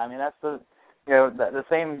agree with that. I mean, that's the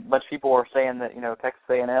same bunch of people were saying that, Texas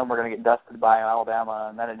A&M were going to get dusted by Alabama,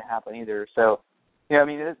 and that didn't happen either. So, you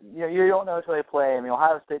don't know until they play. I mean,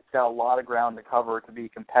 Ohio State's got a lot of ground to cover to be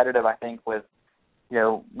competitive, I think, with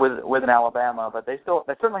an Alabama, but they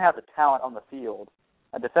certainly have the talent on the field.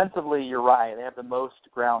 Defensively, you're right. They have the most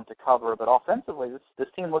ground to cover, but offensively, this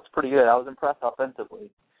team looks pretty good. I was impressed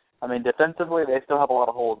offensively. I mean, defensively, they still have a lot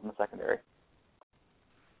of holes in the secondary.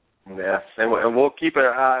 Yeah, and we'll keep an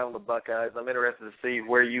eye on the Buckeyes. I'm interested to see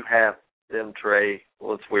where you have them, Trey,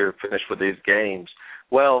 once we're finished with these games.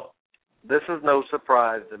 Well, this is no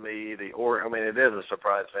surprise to me. It is a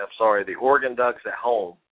surprise to me. I'm sorry. The Oregon Ducks at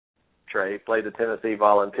home, Trey, played the Tennessee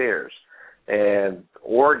Volunteers. And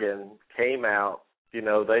Oregon came out, they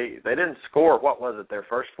didn't score, what was it, their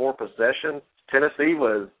first 4 possessions? Tennessee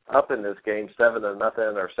was up in this game 7-0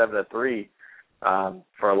 or 7-3.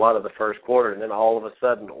 For a lot of the first quarter, and then all of a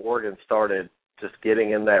sudden Oregon started just getting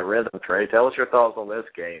in that rhythm. Trey, tell us your thoughts on this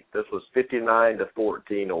game. This was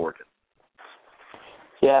 59-14 Oregon.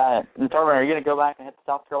 Yeah, and Tarvin, are you going to go back and hit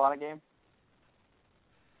the South Carolina game?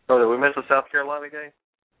 Oh, did we miss the South Carolina game?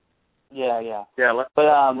 Yeah. Yeah, let's go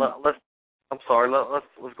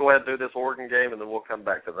ahead and do this Oregon game, and then we'll come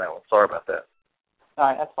back to that one. Sorry about that. All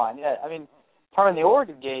right, that's fine. Yeah, I mean, Tarvin, the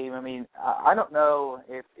Oregon game, I don't know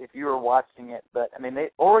if you were watching it, but,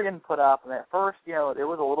 Oregon put up, and at first, it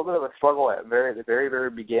was a little bit of a struggle at the very, very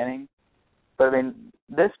beginning. But,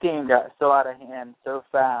 this game got so out of hand so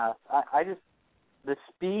fast. The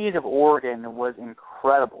speed of Oregon was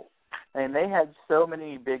incredible. They had so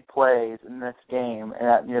many big plays in this game,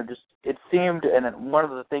 and, it seemed, and one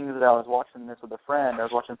of the things that I was watching this with a friend, I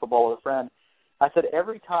was watching football with a friend, I said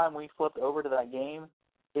every time we flipped over to that game,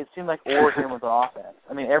 it seemed like Oregon was on offense.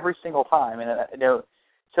 Every single time.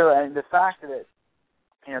 So the fact that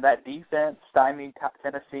that defense stymied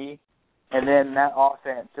Tennessee, and then that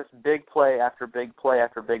offense, just big play after big play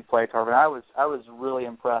after big play, Tarvin. I was really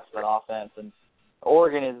impressed with that offense, and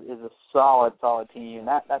Oregon is a solid team.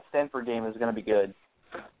 That Stanford game is going to be good.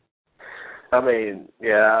 I mean,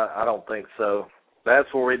 yeah, I don't think so. That's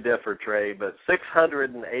where we differ, Trey. But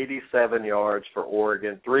 687 yards for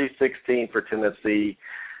Oregon, 316 for Tennessee.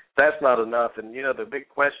 That's not enough. And, the big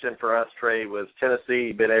question for us, Trey, was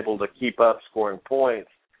Tennessee been able to keep up scoring points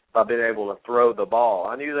by being able to throw the ball.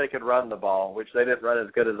 I knew they could run the ball, which they didn't run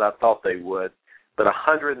as good as I thought they would. But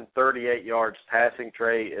 138 yards passing,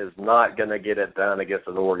 Trey, is not going to get it done against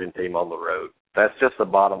an Oregon team on the road. That's just the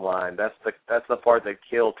bottom line. That's the part that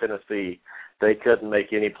killed Tennessee. They couldn't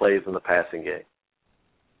make any plays in the passing game.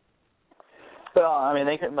 Well, I mean,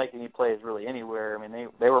 they couldn't make any plays really anywhere. I mean,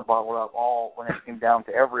 they were bottled up all when it came down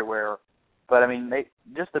to everywhere. But, I mean,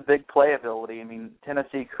 just the big play ability. I mean,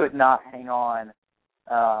 Tennessee could not hang on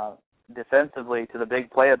defensively to the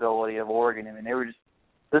big play ability of Oregon. I mean, they were just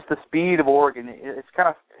the speed of Oregon. It's kind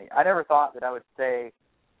of – I never thought that I would say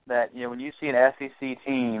that, when you see an SEC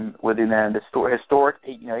team with an historic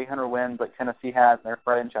 800 wins like Tennessee has in their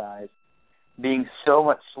franchise, being so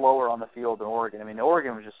much slower on the field than Oregon. I mean,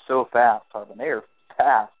 Oregon was just so fast, Tarvin. They are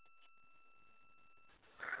fast.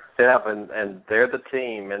 Yeah, and they're the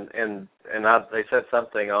team, and they said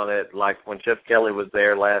something on it, like when Chip Kelly was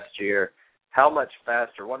there last year, how much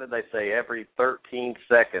faster, what did they say, every 13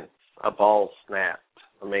 seconds a ball snapped.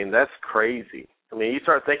 I mean, that's crazy. I mean, you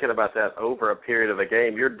start thinking about that over a period of a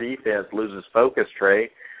game, your defense loses focus,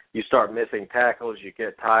 Trey. You start missing tackles, you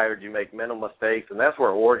get tired, you make mental mistakes, and that's where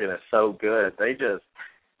Oregon is so good. They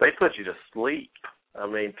put you to sleep. I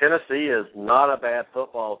mean, Tennessee is not a bad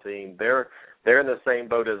football team. They're in the same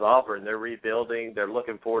boat as Auburn. They're rebuilding. They're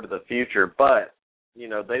looking forward to the future. But, they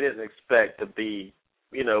didn't expect to be,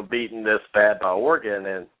 beaten this bad by Oregon.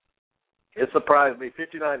 And it surprised me,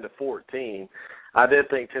 59-14. I did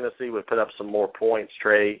think Tennessee would put up some more points,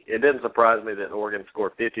 Trey. It didn't surprise me that Oregon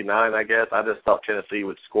scored 59, I guess. I just thought Tennessee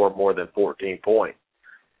would score more than 14 points.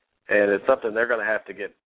 And it's something they're going to have to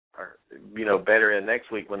get, better in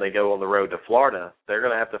next week when they go on the road to Florida. They're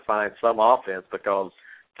going to have to find some offense because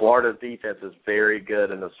Florida's defense is very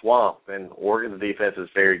good in the swamp, and Oregon's defense is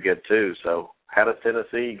very good too. So how does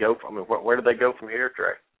Tennessee go from? Where do they go from here,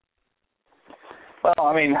 Trey? Well,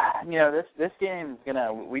 I mean, this game is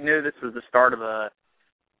gonna. We knew this was the start of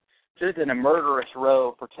just in a murderous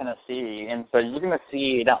row for Tennessee, and so you're gonna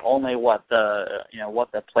see not only what the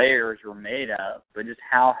players were made of, but just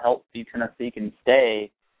how healthy Tennessee can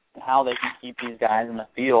stay, and how they can keep these guys in the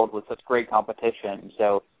field with such great competition.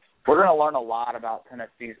 So we're gonna learn a lot about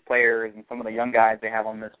Tennessee's players and some of the young guys they have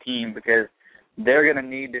on this team because they're gonna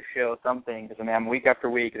need to show something. Because week after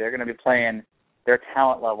week they're gonna be playing. Their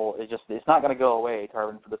talent level is it's not going to go away,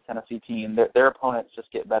 Tarvin, for the Tennessee team. Their opponents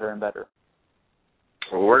just get better and better.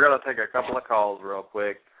 Well, we're going to take a couple of calls real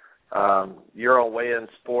quick. You're on Weigh In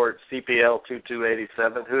Sports, CPL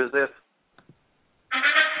 2287. Who is this?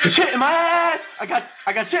 Shit in my ass! I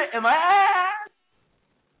got shit in my ass!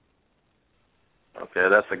 Okay,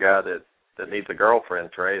 that's the guy that needs a girlfriend,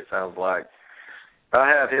 Trey, it sounds like. I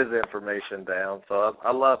have his information down, so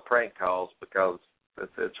I love prank calls because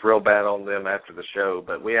it's real bad on them after the show.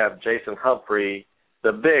 But we have Jason Humphrey,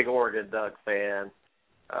 the big Oregon Duck fan.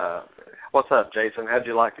 What's up, Jason? How'd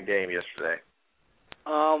you like the game yesterday?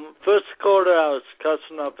 First quarter, I was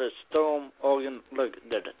cussing up at Storm. Oregon looked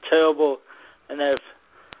terrible. And if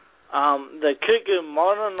the kicker,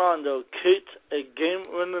 Martin Rondo, kicked a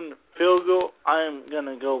game-winning field goal, I am going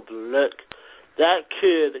to go look. That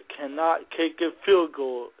kid cannot kick a field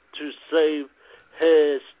goal to save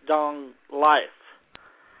his darn life.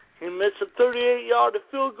 He missed a 38-yard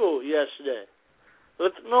field goal yesterday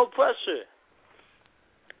with no pressure.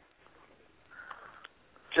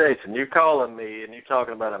 Jason, you're calling me and you're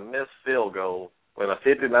talking about a missed field goal with a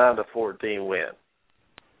 59-14 win.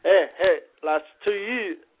 Hey, last two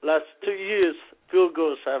years, field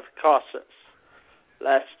goals have cost us.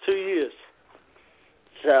 Last 2 years.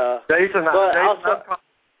 So, Jason, I'm also,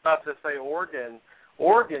 about to say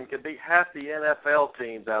Oregon could beat half the NFL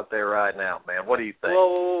teams out there right now, man. What do you think?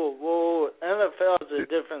 Whoa. NFL is a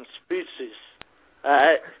different species. All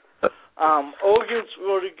right? Oregon's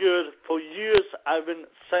really good. For years, I've been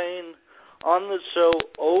saying on the show,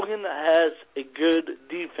 Oregon has a good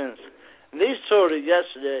defense. And they showed it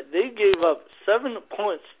yesterday. They gave up 7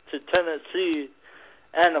 points to Tennessee.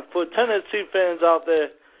 And for Tennessee fans out there,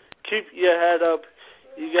 keep your head up.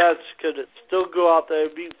 You guys could still go out there,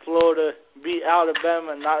 beat Florida, beat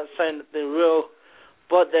Alabama. Not saying that they will,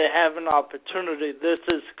 but they have an opportunity. This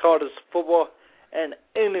is college football, and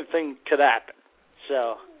anything could happen.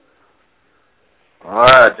 So. All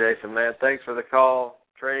right, Jason, man. Thanks for the call.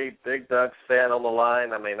 Trey, Big Ducks fan on the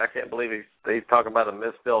line. I mean, I can't believe he's talking about a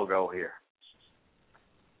missed field goal here.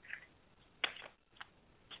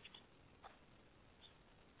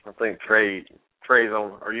 I think Trey's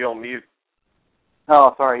on. Are you on mute?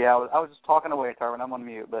 Oh, sorry. Yeah, I was just talking away, Tarvin. I'm on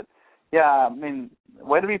mute. But yeah, I mean,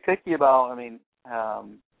 way to be picky about. I mean,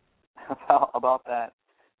 about that.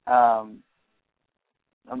 I'm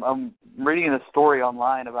reading a story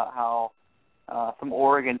online about how some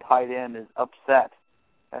Oregon tight end is upset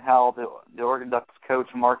at how the Oregon Ducks coach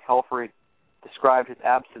Mark Helfrich described his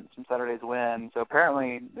absence from Saturday's win. So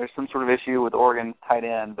apparently there's some sort of issue with Oregon tight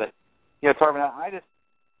end. But Tarvin,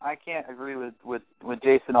 I can't agree with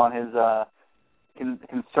Jason on his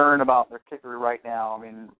concern about their kicker right now. I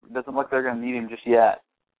mean, it doesn't look like they're going to need him just yet.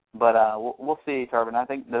 But we'll see, Tarvin. I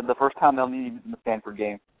think the first time they'll need him in the Stanford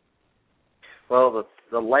game. Well,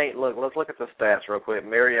 the late look. Let's look at the stats real quick.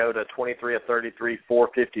 Mariota, 23 of 33,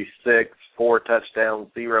 456, 4 touchdowns,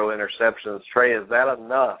 0 interceptions. Trey, is that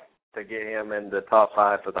enough to get him in the top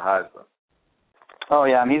 5 for the Heisman? Oh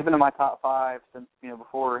yeah, I mean, he's been in my top 5 since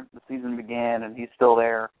before the season began, and he's still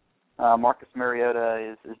there. Marcus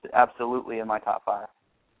Mariota is absolutely in my top 5.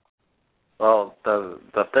 Well, the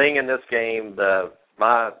thing in this game,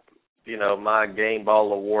 my game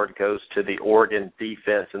ball award goes to the Oregon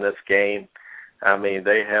defense in this game. I mean,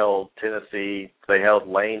 they held Tennessee, they held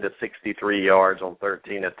Lane to 63 yards on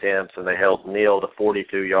 13 attempts, and they held Neal to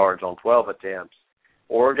 42 yards on 12 attempts.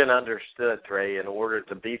 Oregon understood, Trey, in order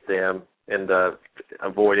to beat them and to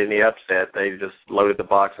avoid any upset, they just loaded the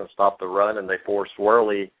box and stopped the run, and they forced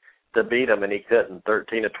Worley to beat him, and he couldn't.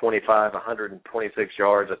 13 of 25, 126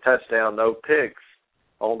 yards, a touchdown, no picks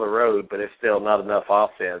on the road, but it's still not enough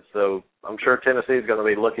offense. So I'm sure Tennessee is going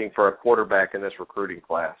to be looking for a quarterback in this recruiting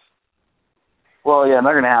class. Well, yeah,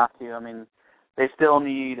 they're going to have to. I mean, they still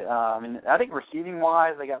need I think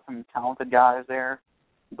receiving-wise, they got some talented guys there,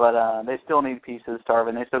 but they still need pieces,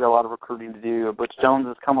 Tarvin. They still got a lot of recruiting to do. Butch Jones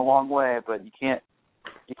has come a long way, but you can't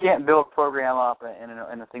build a program up in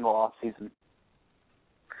a single off season.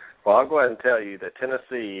 Well, I'll go ahead and tell you that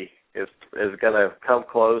Tennessee is going to come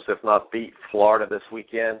close, if not beat Florida this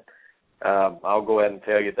weekend. I'll go ahead and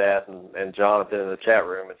tell you that. And Jonathan in the chat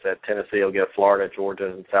room had said Tennessee will give Florida,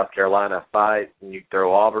 Georgia, and South Carolina a fight. And you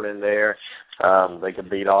throw Auburn in there. They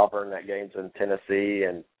could beat Auburn. That game's in Tennessee.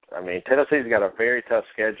 And, I mean, Tennessee's got a very tough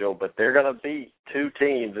schedule, but they're going to beat 2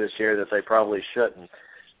 teams this year that they probably shouldn't.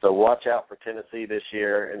 So watch out for Tennessee this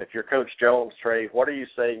year. And if you're Coach Jones, Trey, what are you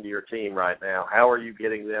saying to your team right now? How are you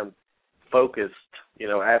getting them focused,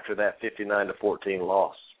 after that 59-14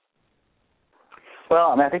 loss? Well,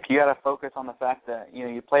 I mean, I think you got to focus on the fact that,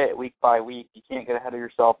 you play it week by week. You can't get ahead of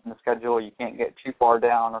yourself in the schedule. You can't get too far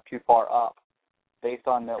down or too far up based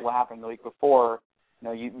on what happened the week before.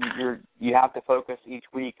 You have to focus each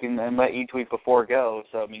week and let each week before go.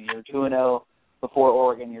 So, I mean, you're 2-0 before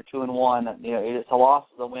Oregon. You're 2-1. It's a loss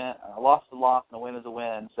is a win. A loss is a loss, and a win is a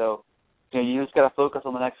win. So, you just got to focus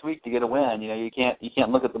on the next week to get a win. You can't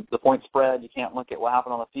look at the point spread. You can't look at what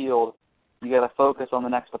happened on the field. You got to focus on the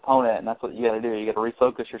next opponent, and that's what you got to do. You got to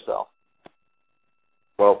refocus yourself.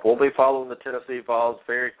 Well, we'll be following the Tennessee Vols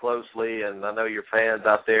very closely, and I know your fans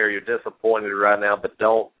out there, you're disappointed right now, but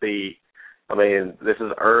don't be. I mean, this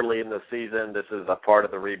is early in the season. This is a part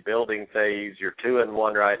of the rebuilding phase. You're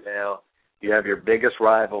 2-1 right now. You have your biggest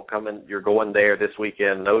rival coming. You're going there this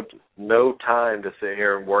weekend. No time to sit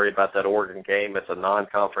here and worry about that Oregon game. It's a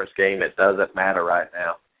non-conference game. It doesn't matter right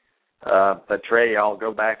now. But, Trey, I'll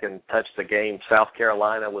go back and touch the game. South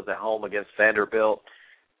Carolina was at home against Vanderbilt.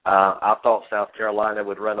 I thought South Carolina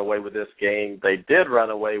would run away with this game. They did run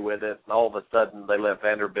away with it, and all of a sudden they let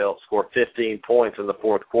Vanderbilt score 15 points in the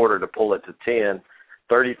fourth quarter to pull it to 10.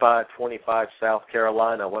 35-25 South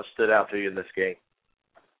Carolina. What stood out to you in this game?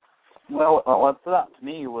 Well, what stood out to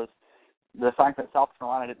me was the fact that South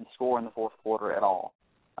Carolina didn't score in the fourth quarter at all.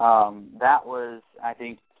 That was, I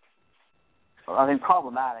think,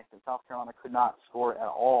 problematic that South Carolina could not score at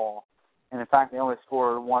all. And, in fact, they only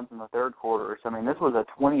scored once in the third quarter. So, I mean, this was a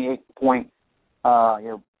 28-point,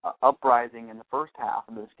 uprising in the first half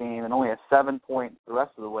of this game and only a 7-point the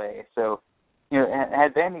rest of the way. So,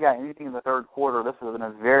 had Vandy got anything in the third quarter, this would have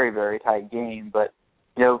been a very, very tight game. But,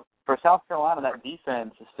 for South Carolina, that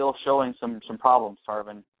defense is still showing some problems,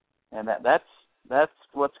 Tarvin, and that's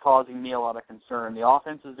what's causing me a lot of concern. The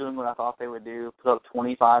offense is doing what I thought they would do, put up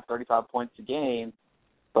 25, 35 points a game,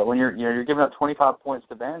 but when you're giving up 25 points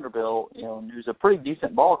to Vanderbilt, who's a pretty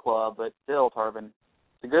decent ball club, but still, Tarvin,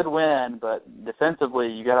 it's a good win, but defensively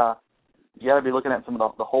you gotta be looking at some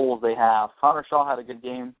of the holes they have. Connor Shaw had a good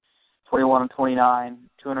game, 21-29,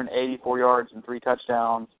 284 yards and 3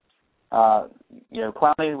 touchdowns.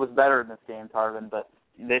 Clowney was better in this game, Tarvin, but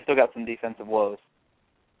they still got some defensive woes.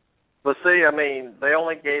 But see, I mean, they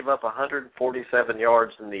only gave up 147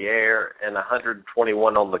 yards in the air and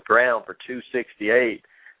 121 on the ground for 268.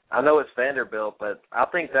 I know it's Vanderbilt, but I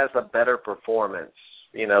think that's a better performance.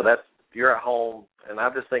 You're at home, and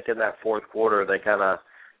I'm just thinking that fourth quarter they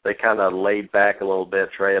kind of laid back a little bit,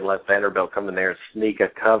 Trey, and let Vanderbilt come in there and sneak a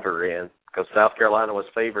cover in, because South Carolina was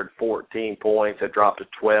favored 14 points. It dropped to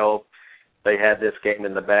 12. They had this game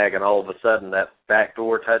in the bag, and all of a sudden that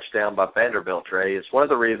backdoor touchdown by Vanderbilt, Trey, is one of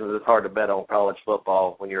the reasons it's hard to bet on college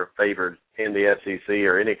football when you're favored in the SEC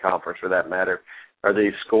or any conference for that matter, are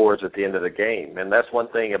these scores at the end of the game. And that's one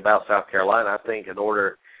thing about South Carolina. I think in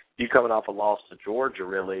order, you coming off a loss to Georgia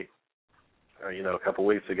really, a couple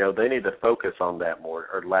weeks ago, they need to focus on that more,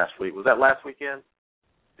 or last week. Was that last weekend?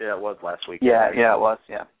 Yeah, it was last weekend. Yeah, it was,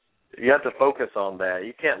 yeah. You have to focus on that.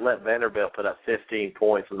 You can't let Vanderbilt put up 15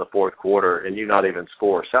 points in the fourth quarter and you not even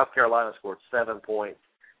score. South Carolina scored 7 points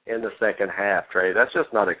in the second half, Trey. That's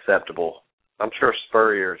just not acceptable. I'm sure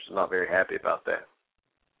Spurrier's not very happy about that.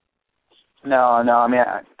 No, I mean,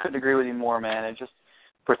 I couldn't agree with you more, man. It's just,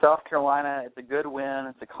 for South Carolina, it's a good win.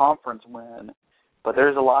 It's a conference win. But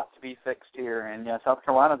there's a lot to be fixed here. And, South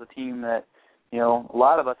Carolina's a team that, a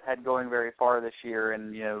lot of us had going very far this year.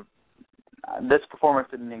 And, this performance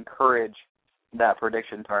didn't encourage that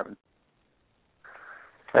prediction, Tarvin.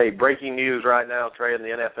 Hey, breaking news right now, Trey, in the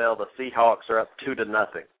NFL, the Seahawks are up 2-0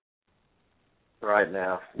 right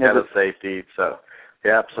now. Got a safety. So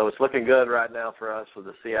it's looking good right now for us with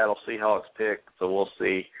the Seattle Seahawks pick. So we'll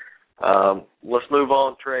see. Let's move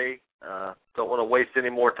on, Trey. Don't want to waste any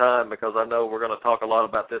more time because I know we're going to talk a lot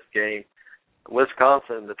about this game.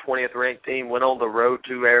 Wisconsin, the 20th ranked team, went on the road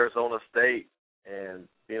to Arizona State. And,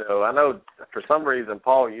 I know for some reason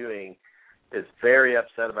Paul Ewing is very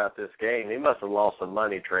upset about this game. He must have lost some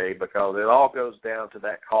money, Trey, because it all goes down to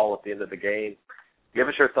that call at the end of the game. Give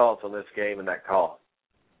us your thoughts on this game and that call.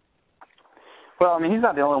 Well, I mean, he's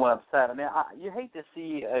not the only one upset. I mean, you hate to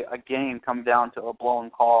see a game come down to a blown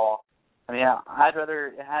call. I mean, I'd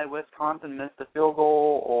rather had Wisconsin missed a field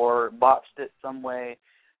goal or botched it some way.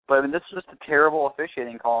 But, I mean, this is just a terrible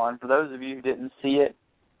officiating call. And for those of you who didn't see it,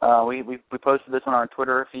 we posted this on our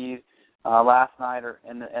Twitter feed last night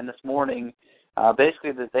and this morning.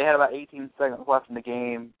 Basically, they had about 18 seconds left in the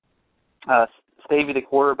game. Stavey, the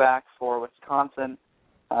quarterback for Wisconsin,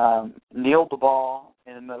 kneeled the ball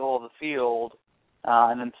in the middle of the field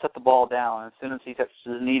and then set the ball down. As soon as he touched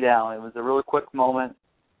his knee down, it was a really quick moment.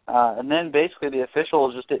 And then basically the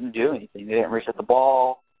officials just didn't do anything. They didn't reset the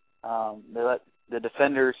ball. They let the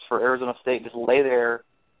defenders for Arizona State just lay there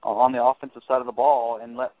on the offensive side of the ball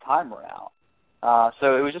and let time run out.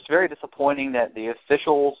 So it was just very disappointing that the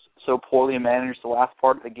officials so poorly managed the last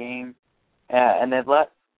part of the game and they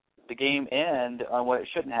let the game end on what it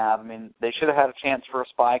shouldn't have. I mean, they should have had a chance for a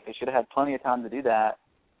spike. They should have had plenty of time to do that.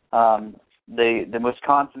 The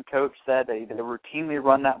Wisconsin coach said they routinely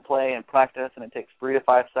run that play in practice, and it takes 3 to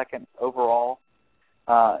 5 seconds overall.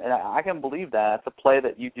 And I can believe that. It's a play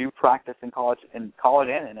that you do practice in college and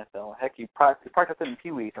NFL. Heck, you practice it in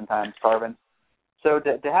Pee Wee sometimes, Tarvin. So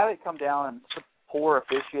to have it come down and such poor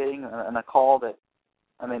officiating and a call that,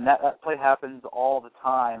 I mean, that play happens all the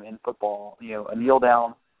time in football. A kneel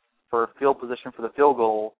down for field position for the field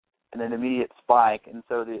goal and an immediate spike. And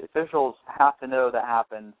so the officials have to know that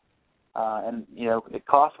happened. And it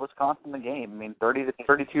cost Wisconsin the game. I mean,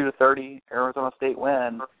 32-30, Arizona State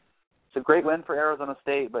win. It's a great win for Arizona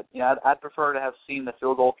State, but I'd prefer to have seen the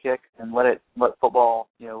field goal kick and let football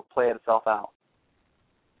play itself out.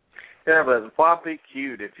 Yeah, but why be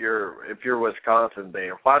cute if you're Wisconsin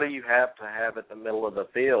there? Why do you have to have it in the middle of the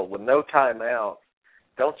field with no timeout?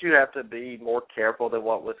 Don't you have to be more careful than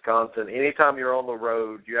what Wisconsin? Anytime you're on the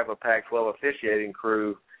road, you have a Pac-12 officiating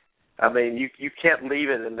crew. I mean, you can't leave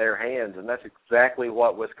it in their hands, and that's exactly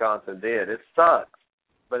what Wisconsin did. It sucks,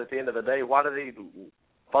 but at the end of the day, why did he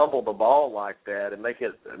fumble the ball like that and make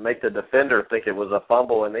the defender think it was a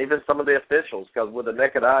fumble, and even some of the officials, because with the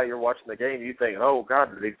naked eye, you're watching the game, you think, oh,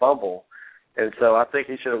 God, did he fumble? And so I think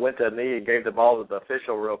he should have went to a knee and gave the ball to the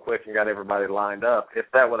official real quick and got everybody lined up. If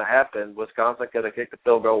that would have happened, Wisconsin could have kicked the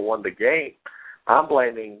field goal and won the game. I'm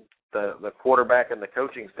blaming the quarterback and the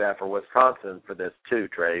coaching staff for Wisconsin for this too,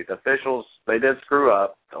 Trey. The officials, they did screw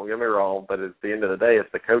up, don't get me wrong, but at the end of the day, it's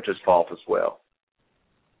the coach's fault as well.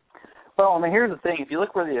 Well, I mean, here's the thing. If you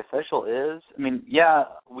look where the official is, I mean, yeah,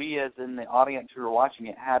 we as in the audience who were watching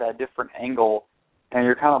it had a different angle, and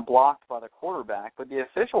you're kind of blocked by the quarterback, but the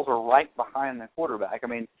officials are right behind the quarterback. I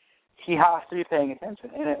mean, he has to be paying attention.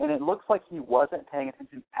 And it looks like he wasn't paying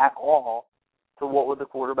attention at all to what the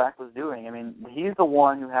quarterback was doing. I mean, he's the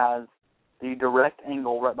one who has the direct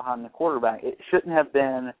angle right behind the quarterback. It shouldn't have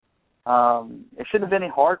been any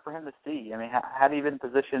hard for him to see. I mean, had he been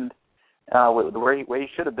positioned where he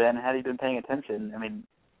should have been, had he been paying attention, I mean,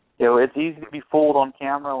 it's easy to be fooled on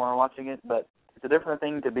camera when we're watching it, but it's a different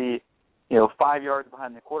thing to be, 5 yards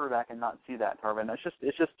behind the quarterback and not see that, Tarvin.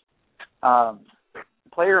 It's just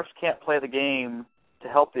players can't play the game to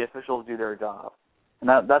help the officials do their job. And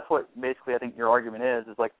that's what basically I think your argument is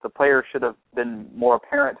like the players should have been more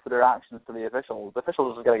apparent for their actions to the officials. The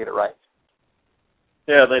officials just got to get it right.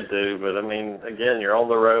 Yeah, they do. But, I mean, again, you're on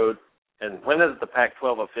the road. And when has the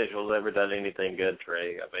Pac-12 officials ever done anything good,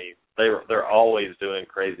 Trey? I mean, they're always doing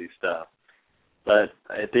crazy stuff. But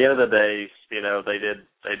at the end of the day,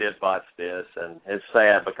 they did botch this. And it's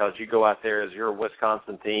sad because you go out there as your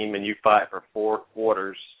Wisconsin team and you fight for 4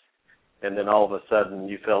 quarters, and then all of a sudden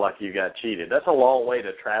you feel like you got cheated. That's a long way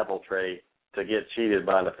to travel, Trey, to get cheated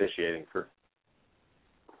by an officiating crew.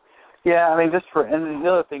 Yeah, I mean, and the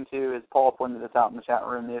other thing, too, is Paul pointed this out in the chat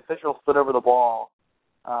room. The official stood over the ball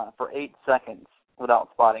for 8 seconds without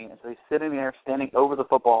spotting it. So he's sitting there, standing over the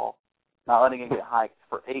football, not letting it get hiked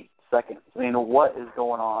for 8 seconds. I mean, what is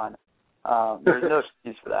going on? There's no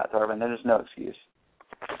excuse for that, Tarvin. There's no excuse.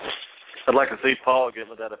 I'd like to see Paul get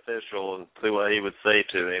with that official and see what he would say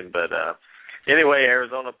to him. But anyway,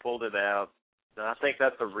 Arizona pulled it out. And I think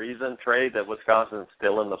that's the reason, Trey, that Wisconsin's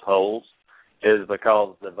still in the polls is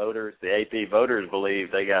because the AP voters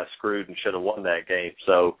believe they got screwed and should have won that game.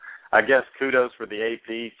 So I guess kudos for the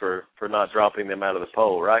AP for not dropping them out of the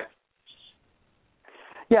poll, right?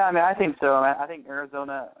 Yeah, I mean, I think so. I think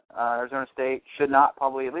Arizona State should not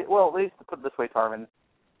probably, at least to put it this way, Tarvin,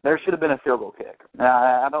 there should have been a field goal kick.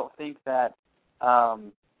 I don't think that, I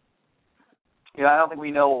don't think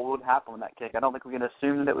we know what would happen with that kick. I don't think we can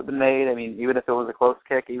assume that it would have been made. I mean, even if it was a close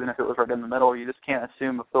kick, even if it was right in the middle, you just can't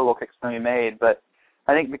assume a field goal kick's going to be made. But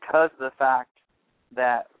I think because of the fact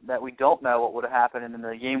that we don't know what would have happened and then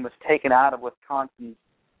the game was taken out of Wisconsin's,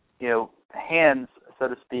 hands, so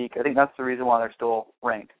to speak, I think that's the reason why they're still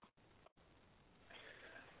ranked.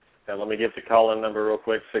 Now, let me give the call-in number real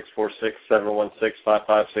quick,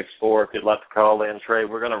 646-716-5564. If you'd like to call in, Trey,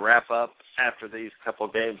 we're going to wrap up after these couple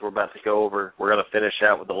of games we're about to go over. We're going to finish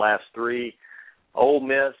out with the last 3. Ole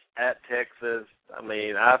Miss at Texas. I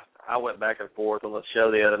mean, I went back and forth on the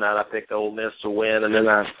show the other night. I picked Ole Miss to win, and then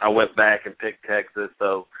I went back and picked Texas.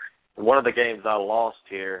 So one of the games I lost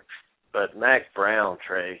here. But Mac Brown,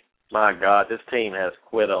 Trey, my God, this team has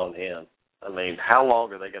quit on him. I mean, how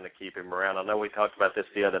long are they going to keep him around? I know we talked about this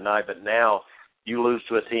the other night, but now you lose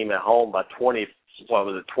to a team at home by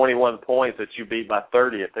 21 points that you beat by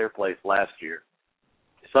 30 at their place last year.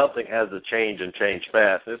 Something has to change and change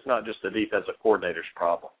fast. It's not just the defensive coordinator's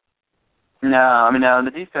problem. No,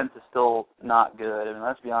 the defense is still not good. I mean,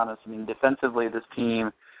 let's be honest. I mean, defensively, this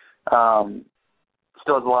team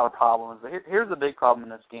still has a lot of problems. But here's the big problem in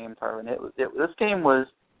this game, Tarvin. This game was,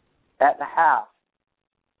 at the half,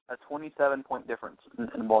 a 27-point difference in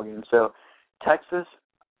the ball game. So Texas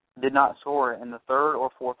did not score in the third or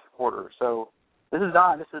fourth quarter. So this is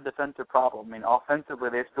not just a defensive problem. I mean, offensively,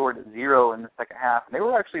 they scored 0 in the second half. And they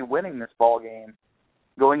were actually winning this ball game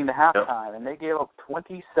going into halftime, and they gave up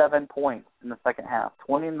 27 points in the second half,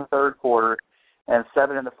 20 in the third quarter, and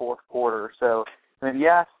 7 in the fourth quarter. So, I mean,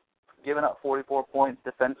 yes, giving up 44 points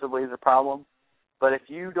defensively is a problem, but if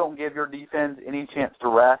you don't give your defense any chance to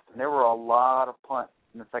rest, and there were a lot of punts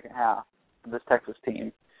in the second half of this Texas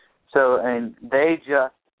team. So, and they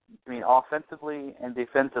just, offensively and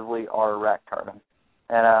defensively are wrecked, Tarvin.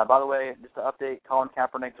 And, by the way, just to update, Colin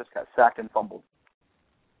Kaepernick just got sacked and fumbled.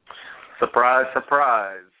 Surprise,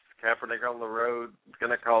 surprise. Kaepernick on the road is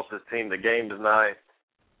going to cost his team the game tonight.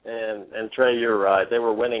 And Trey, you're right. They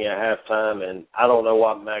were winning at halftime, and I don't know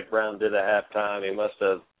what Mac Brown did at halftime. He must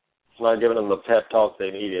have not given them the pep talk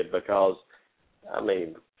they needed because,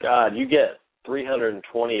 God, you get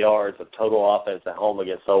 320 yards of total offense at home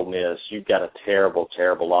against Ole Miss. You've got a terrible,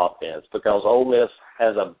 terrible offense because Ole Miss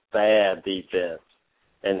has a bad defense.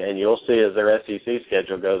 And you'll see as their SEC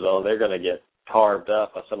schedule goes on, they're going to get carved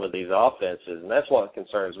up by some of these offenses, and that's what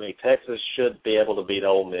concerns me. Texas should be able to beat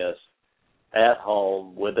Ole Miss at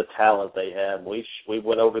home with the talent they have. We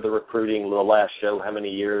went over the recruiting the last show, how many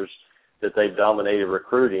years that they've dominated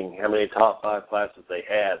recruiting, how many top 5 classes they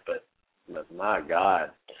had, but my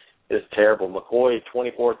God, it's terrible. McCoy,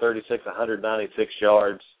 24-36, 196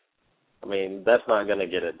 yards. That's not going to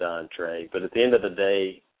get it done, Trey. But at the end of the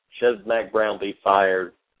day, should Mac Brown be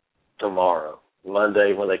fired tomorrow?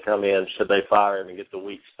 Monday when they come in, should they fire him and get the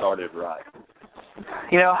week started right?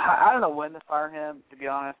 I don't know when to fire him, to be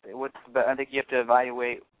honest. But I think you have to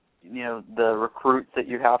evaluate, the recruits that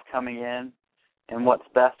you have coming in and what's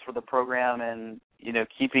best for the program and,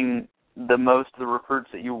 keeping the most of the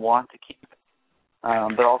recruits that you want to keep,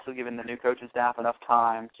 but also giving the new coaching staff enough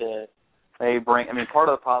time to part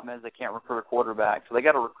of the problem is they can't recruit a quarterback, so they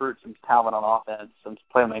got to recruit some talent on offense, some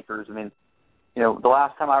playmakers. The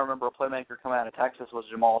last time I remember a playmaker coming out of Texas was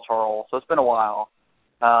Jamal Charles, so it's been a while.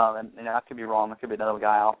 And I could be wrong. There could be another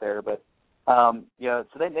guy out there, but so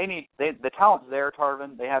they need the talent's there,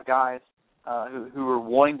 Tarvin. They have guys who are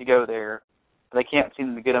wanting to go there, but they can't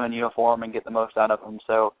seem to get them in uniform and get the most out of them.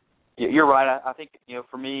 So you're right. I think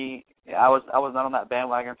for me, I was not on that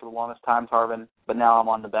bandwagon for the longest time, Tarvin, but now I'm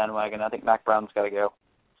on the bandwagon. I think Mac Brown's got to go.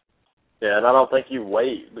 Yeah, and I don't think you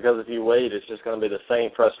wait, because if you wait, it's just going to be the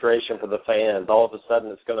same frustration for the fans. All of a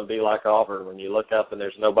sudden, it's going to be like Auburn when you look up and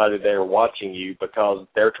there's nobody there watching you because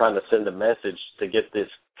they're trying to send a message to get this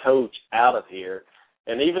coach out of here.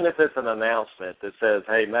 And even if it's an announcement that says,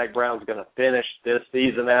 hey, Mac Brown's going to finish this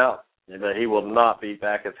season out, but he will not be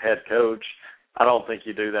back as head coach, I don't think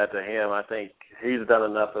you do that to him. I think he's done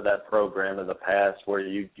enough for that program in the past where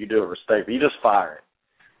you do it respectfully. You just fire him.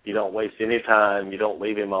 You don't waste any time. You don't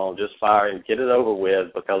leave him on. Just fire him. Get it over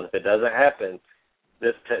with, because if it doesn't happen,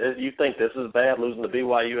 you think this is bad, losing to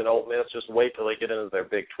BYU and Ole Miss, just wait till they get into their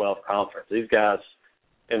Big 12 conference. These guys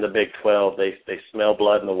in the Big 12, they smell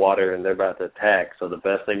blood in the water, and they're about to attack. So the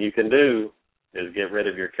best thing you can do is get rid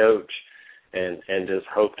of your coach and just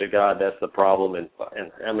hope to God that's the problem. And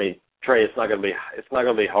I mean, Trey, it's not going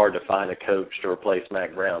to be hard to find a coach to replace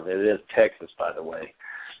Mac Brown. It is Texas, by the way.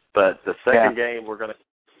 But the second game we're going to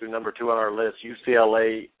number 2 on our list,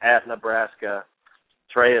 UCLA at Nebraska.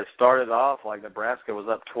 Trey, it started off like Nebraska was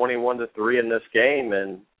up 21-3 in this game,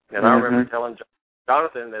 and I remember telling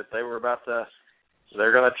Jonathan that they're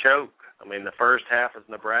going to choke. I mean, the first half of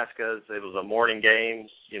Nebraska's, it was a morning game.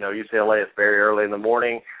 UCLA is very early in the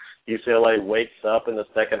morning. UCLA wakes up in the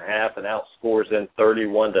second half and outscores them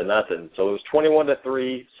 31-0. So it was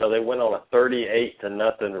 21-3. So they went on a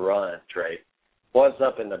 38-0 run, Trey. What's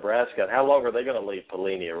up in Nebraska? How long are they going to leave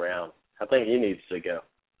Pelini around? I think he needs to go.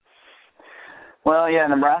 Well, yeah,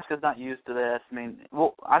 Nebraska's not used to this.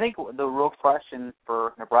 I think the real question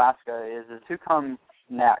for Nebraska is who comes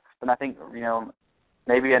next? And I think,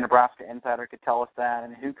 maybe a Nebraska insider could tell us that.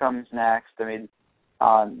 And who comes next? Certainly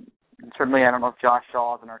I don't know if Josh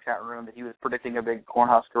Shaw is in our chat room, but he was predicting a big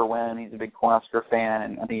Cornhusker win. He's a big Cornhusker fan,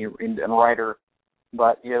 and I think he's a writer.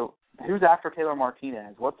 But, who's after Taylor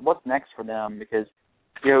Martinez? What's next for them? Because,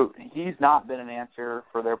 he's not been an answer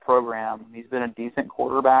for their program. He's been a decent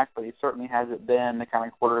quarterback, but he certainly hasn't been the kind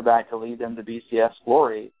of quarterback to lead them to BCS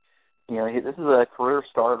glory. This is a career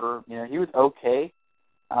starter. He was okay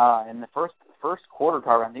in the first quarter.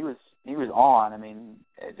 Tarvin, he was on.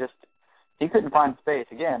 He couldn't find space.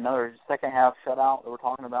 Again, another second half shutout that we're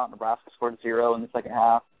talking about. Nebraska scored 0 in the second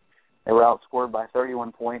half. They were outscored by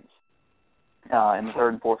 31 points. In the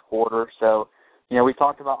third and fourth quarter. So, we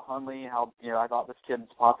talked about Hundley, how, I thought this kid's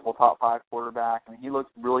a possible top 5 quarterback. He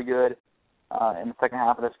looked really good in the second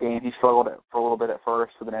half of this game. He struggled for a little bit at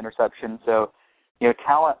first with an interception. So,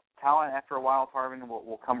 talent after a while, Tarvin,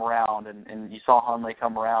 will come around, and you saw Hundley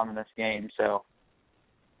come around in this game. So,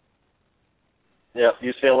 yeah,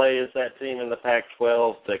 UCLA is that team in the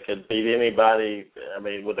Pac-12 that could beat anybody.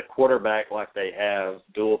 With a quarterback like they have,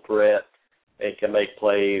 dual threat, and can make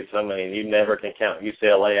plays. You never can count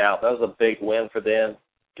UCLA out. That was a big win for them.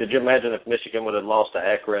 Could you imagine if Michigan would have lost to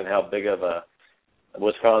Akron, how big of a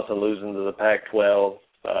Wisconsin losing to the Pac-12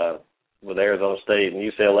 with Arizona State and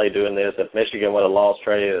UCLA doing this? If Michigan would have lost,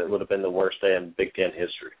 Trey, it would have been the worst day in Big Ten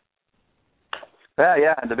history.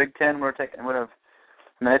 Yeah, the Big Ten would have.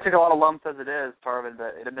 It took a lot of lumps as it is, Tarvin,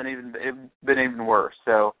 but it had been even worse.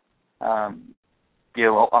 So,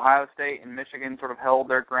 Ohio State and Michigan sort of held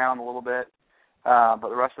their ground a little bit. But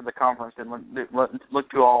the rest of the conference didn't look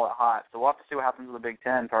too all that hot. So we'll have to see what happens with the Big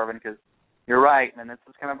Ten, Tarvin, because you're right, and this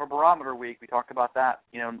is kind of a barometer week. We talked about that,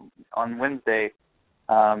 on Wednesday,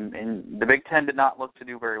 and the Big Ten did not look to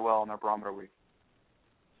do very well in their barometer week.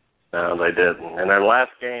 No, they didn't. And their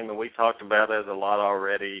last game, and we talked about it a lot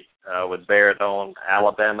already, with Barrett on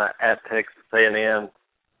Alabama at Texas A&M.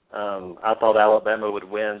 I thought Alabama would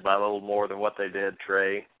win by a little more than what they did,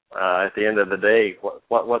 Trey. At the end of the day,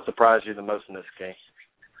 what surprised you the most in this game?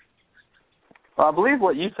 Well, I believe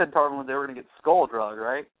what you said, Tarvin, was they were going to get skull drugged,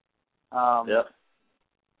 right? Yep.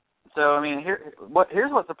 So,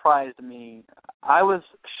 here's what surprised me. I was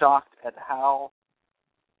shocked at how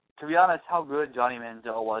good Johnny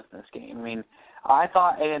Manziel was in this game. I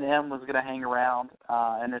thought A&M was going to hang around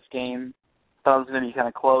in this game. I thought it was going to be kind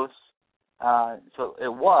of close. So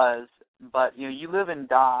it was, but you live and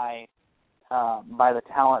die by the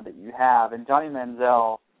talent that you have. And Johnny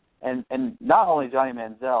Manziel, and not only Johnny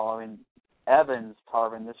Manziel, I mean Evans,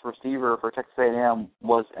 Tarvin, this receiver for Texas A&M,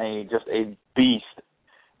 was just a beast.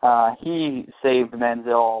 He saved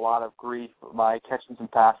Manziel a lot of grief by catching some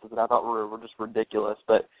passes that I thought were just ridiculous.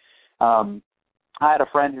 But I had a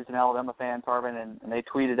friend who's an Alabama fan, Tarvin, and they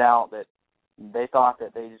tweeted out that they thought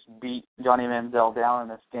that they just beat Johnny Manziel down in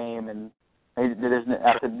this game, and I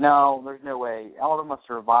said, no, there's no way. Alabama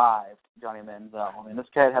survived Johnny Manziel. I mean, this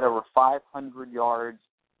kid had over 500 yards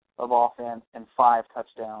of offense and 5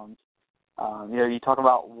 touchdowns. You talk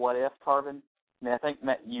about what if, Tarvin. I mean, I think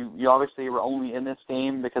you obviously were only in this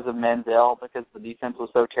game because of Manziel, because the defense was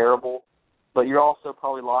so terrible, but you also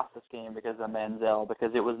probably lost this game because of Manziel,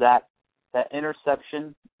 because it was that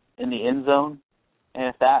interception in the end zone, and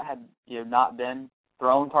if that had not been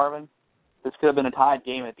thrown, Tarvin, this could have been a tied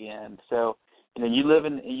game at the end. So you live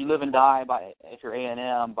and die by, if you're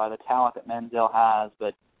A&M, by the talent that Manziel has.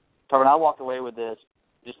 But Tarvin, I walked away with this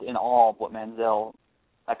just in awe of what Manziel.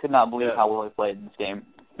 I could not believe how well he played in this game.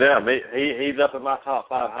 Yeah, he's up in my top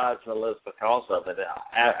 5 Heisman list because of it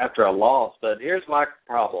after a loss. But here's my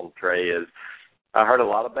problem, Trey, is I heard a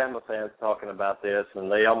lot of Bama fans talking about this,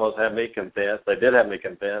 and they almost had me convinced. They did have me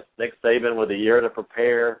convinced. Nick Saban with a year to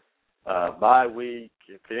prepare, bye week.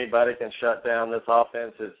 If anybody can shut down this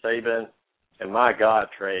offense, it's Saban. And my God,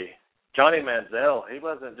 Trey, Johnny Manziel, he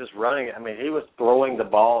wasn't just running. I mean, he was throwing the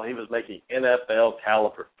ball. He was making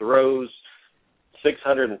NFL-caliber throws.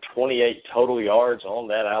 628 total yards on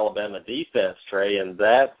that Alabama defense, Trey, and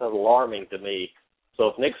that's alarming to me. So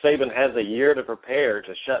if Nick Saban has a year to prepare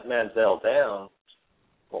to shut Manziel down,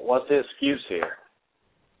 well, what's the excuse here?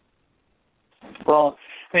 Well,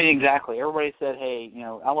 I mean, exactly. Everybody said, hey,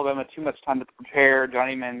 Alabama, too much time to prepare,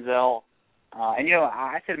 Johnny Manziel. And,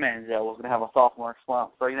 I said Manziel was going to have a sophomore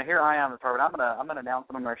slump. So, here I am, I'm going to announce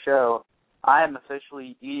it on our show. I am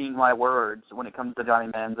officially eating my words when it comes to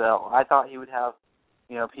Johnny Manziel. I thought he would have,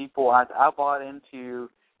 people. I bought into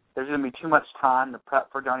there's going to be too much time to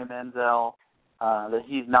prep for Johnny Manziel, that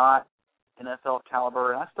he's not NFL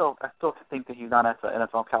caliber. And I still think that he's not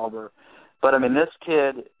NFL caliber. But, I mean, this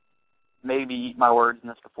kid made me eat my words in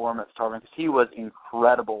this performance, Tarvin, because he was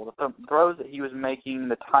incredible. The throws that he was making,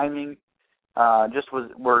 the timing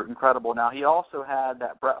were incredible. Now, he also had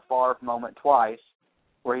that Brett Favre moment twice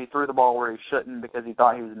where he threw the ball where he shouldn't because he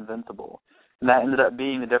thought he was invincible. And that ended up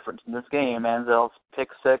being the difference in this game. Manziel's pick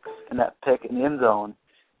 6 and that pick in the end zone.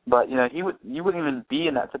 But, you wouldn't even be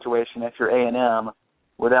in that situation if you're A&M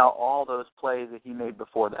without all those plays that he made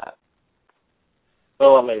before that.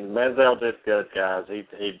 Well, I mean, Manziel did good, guys. He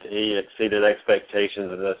exceeded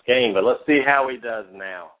expectations in this game. But let's see how he does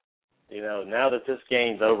now. Now that this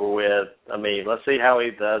game's over with, I mean, let's see how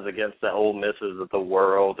he does against the Ole Misses of the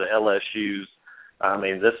world, the LSUs. I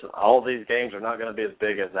mean, all these games are not going to be as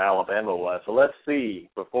big as Alabama was. So let's see.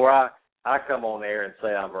 Before I come on air and say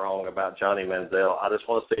I'm wrong about Johnny Manziel, I just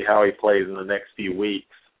want to see how he plays in the next few weeks.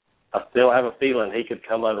 I still have a feeling he could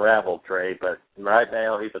come unraveled, Trey, but right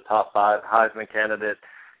now he's a top 5 Heisman candidate,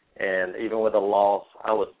 and even with a loss,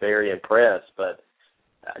 I was very impressed. But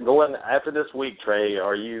going after this week, Trey,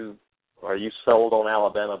 are you sold on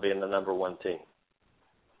Alabama being the number 1 team?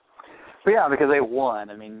 Well, yeah, because they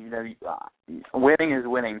won. I mean, winning is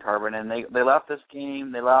winning, Tarvin, and they left this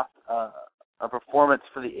game. They left a performance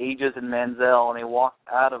for the ages in Manziel, and they walked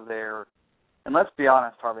out of there. And let's be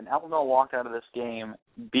honest, Tarvin, Alabama walked out of this game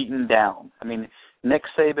beaten down. I mean, Nick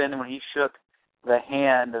Saban, when he shook the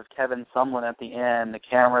hand of Kevin Sumlin at the end, the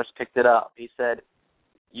cameras picked it up. He said,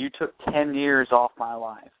 "You took 10 years off my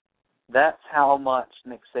life." That's how much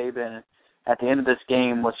Nick Saban, at the end of this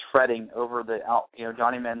game, was fretting over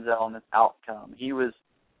Johnny Manziel and this outcome.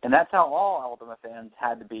 And that's how all Alabama fans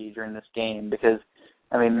had to be during this game because,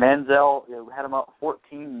 I mean, Manziel had him up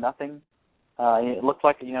 14-0. It looked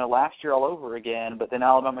like last year all over again, but then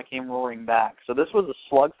Alabama came roaring back. So this was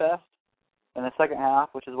a slugfest in the second half,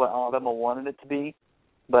 which is what Alabama wanted it to be.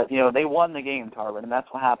 But they won the game, Tarvin, and that's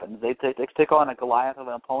what happens. They take on a Goliath of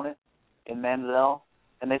an opponent in Manziel,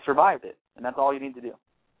 and they survived it, and that's all you need to do.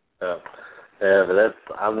 Yeah, but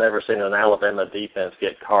I've never seen an Alabama defense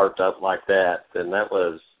get carved up like that, and that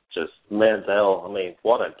was just Manziel. I mean,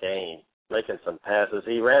 what a game, making some passes.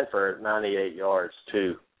 He ran for 98 yards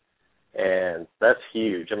too, and that's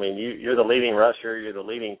huge. I mean, you're the leading rusher, you're the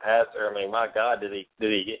leading passer. I mean, my God, did he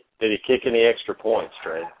kick any extra points,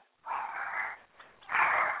 Trey?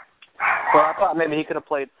 Well, I thought maybe he could have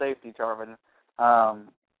played safety, Tarvin.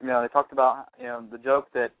 They talked about the joke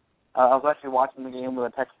that I was actually watching the game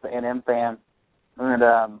with a Texas A&M fan,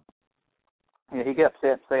 and he get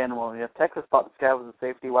upset saying, well, if Texas thought this guy was a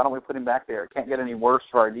safety, why don't we put him back there? It can't get any worse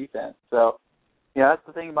for our defense. So, that's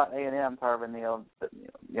the thing about A&M, Tarvin.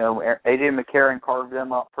 A.J. McCarron carved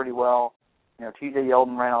them up pretty well. T.J.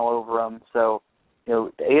 Yeldon ran all over them. So,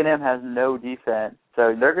 A&M has no defense.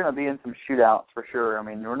 So they're going to be in some shootouts for sure. I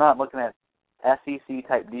mean, we're not looking at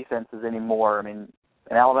SEC-type defenses anymore. I mean,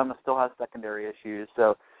 and Alabama still has secondary issues.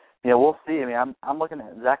 So, we'll see. I mean, I'm looking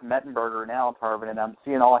at Zach Mettenberger now, Tarvin, and I'm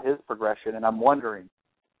seeing all his progression, and I'm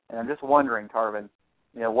just wondering, Tarvin,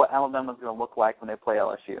 what Alabama's going to look like when they play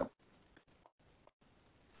LSU.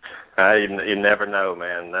 You never know,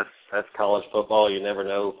 man. That's college football. You never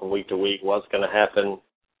know from week to week what's going to happen.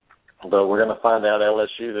 But we're going to find out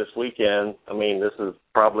LSU this weekend. I mean, this is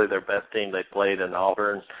probably their best team they played in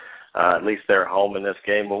Auburn. At least they're home in this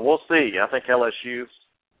game. But we'll see. I think LSU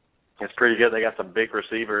is pretty good. They got some big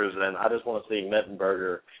receivers, and I just want to see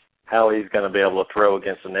Mettenberger, how he's going to be able to throw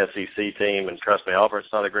against an SEC team. And trust me, Auburn's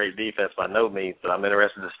not a great defense by no means, but I'm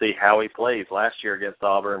interested to see how he plays. Last year against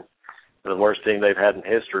Auburn, the worst team they've had in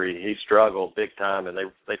history, he struggled big time, and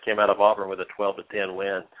they came out of Auburn with a 12-10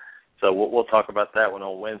 win. So we'll talk about that one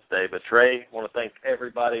on Wednesday. But, Trey, I want to thank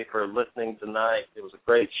everybody for listening tonight. It was a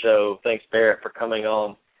great show. Thanks, Barrett, for coming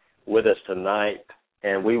on with us tonight.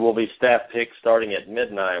 And we will be staff pick starting at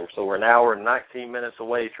midnight. So we're an hour and 19 minutes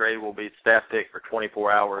away. Trey will be staff pick for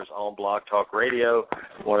 24 hours on Blogtalk Radio.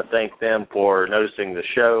 I want to thank them for noticing the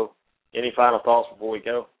show. Any final thoughts before we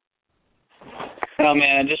go? No,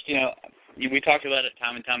 man, just, we talked about it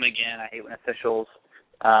time and time again. I hate when officials,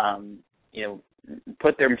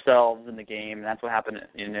 put themselves in the game, and that's what happened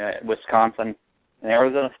in Wisconsin and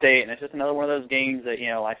Arizona State. And it's just another one of those games that,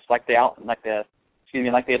 like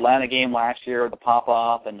the Atlanta game last year, the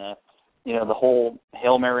pop-off and the whole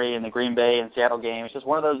Hail Mary in the Green Bay and Seattle game. It's just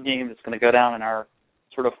one of those games that's going to go down in our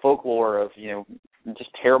sort of folklore of, just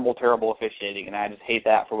terrible, terrible officiating. And I just hate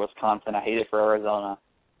that for Wisconsin. I hate it for Arizona.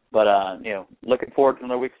 But, looking forward to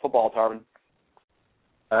another week of football, Tarvin.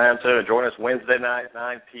 I am too. Join us Wednesday night,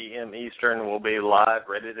 9 p.m. Eastern. We'll be live,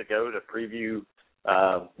 ready to go to preview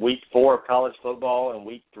Week 4 of college football and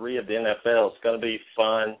Week 3 of the NFL. It's going to be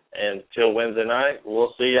fun. And until Wednesday night,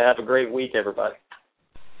 we'll see you. Have a great week, everybody.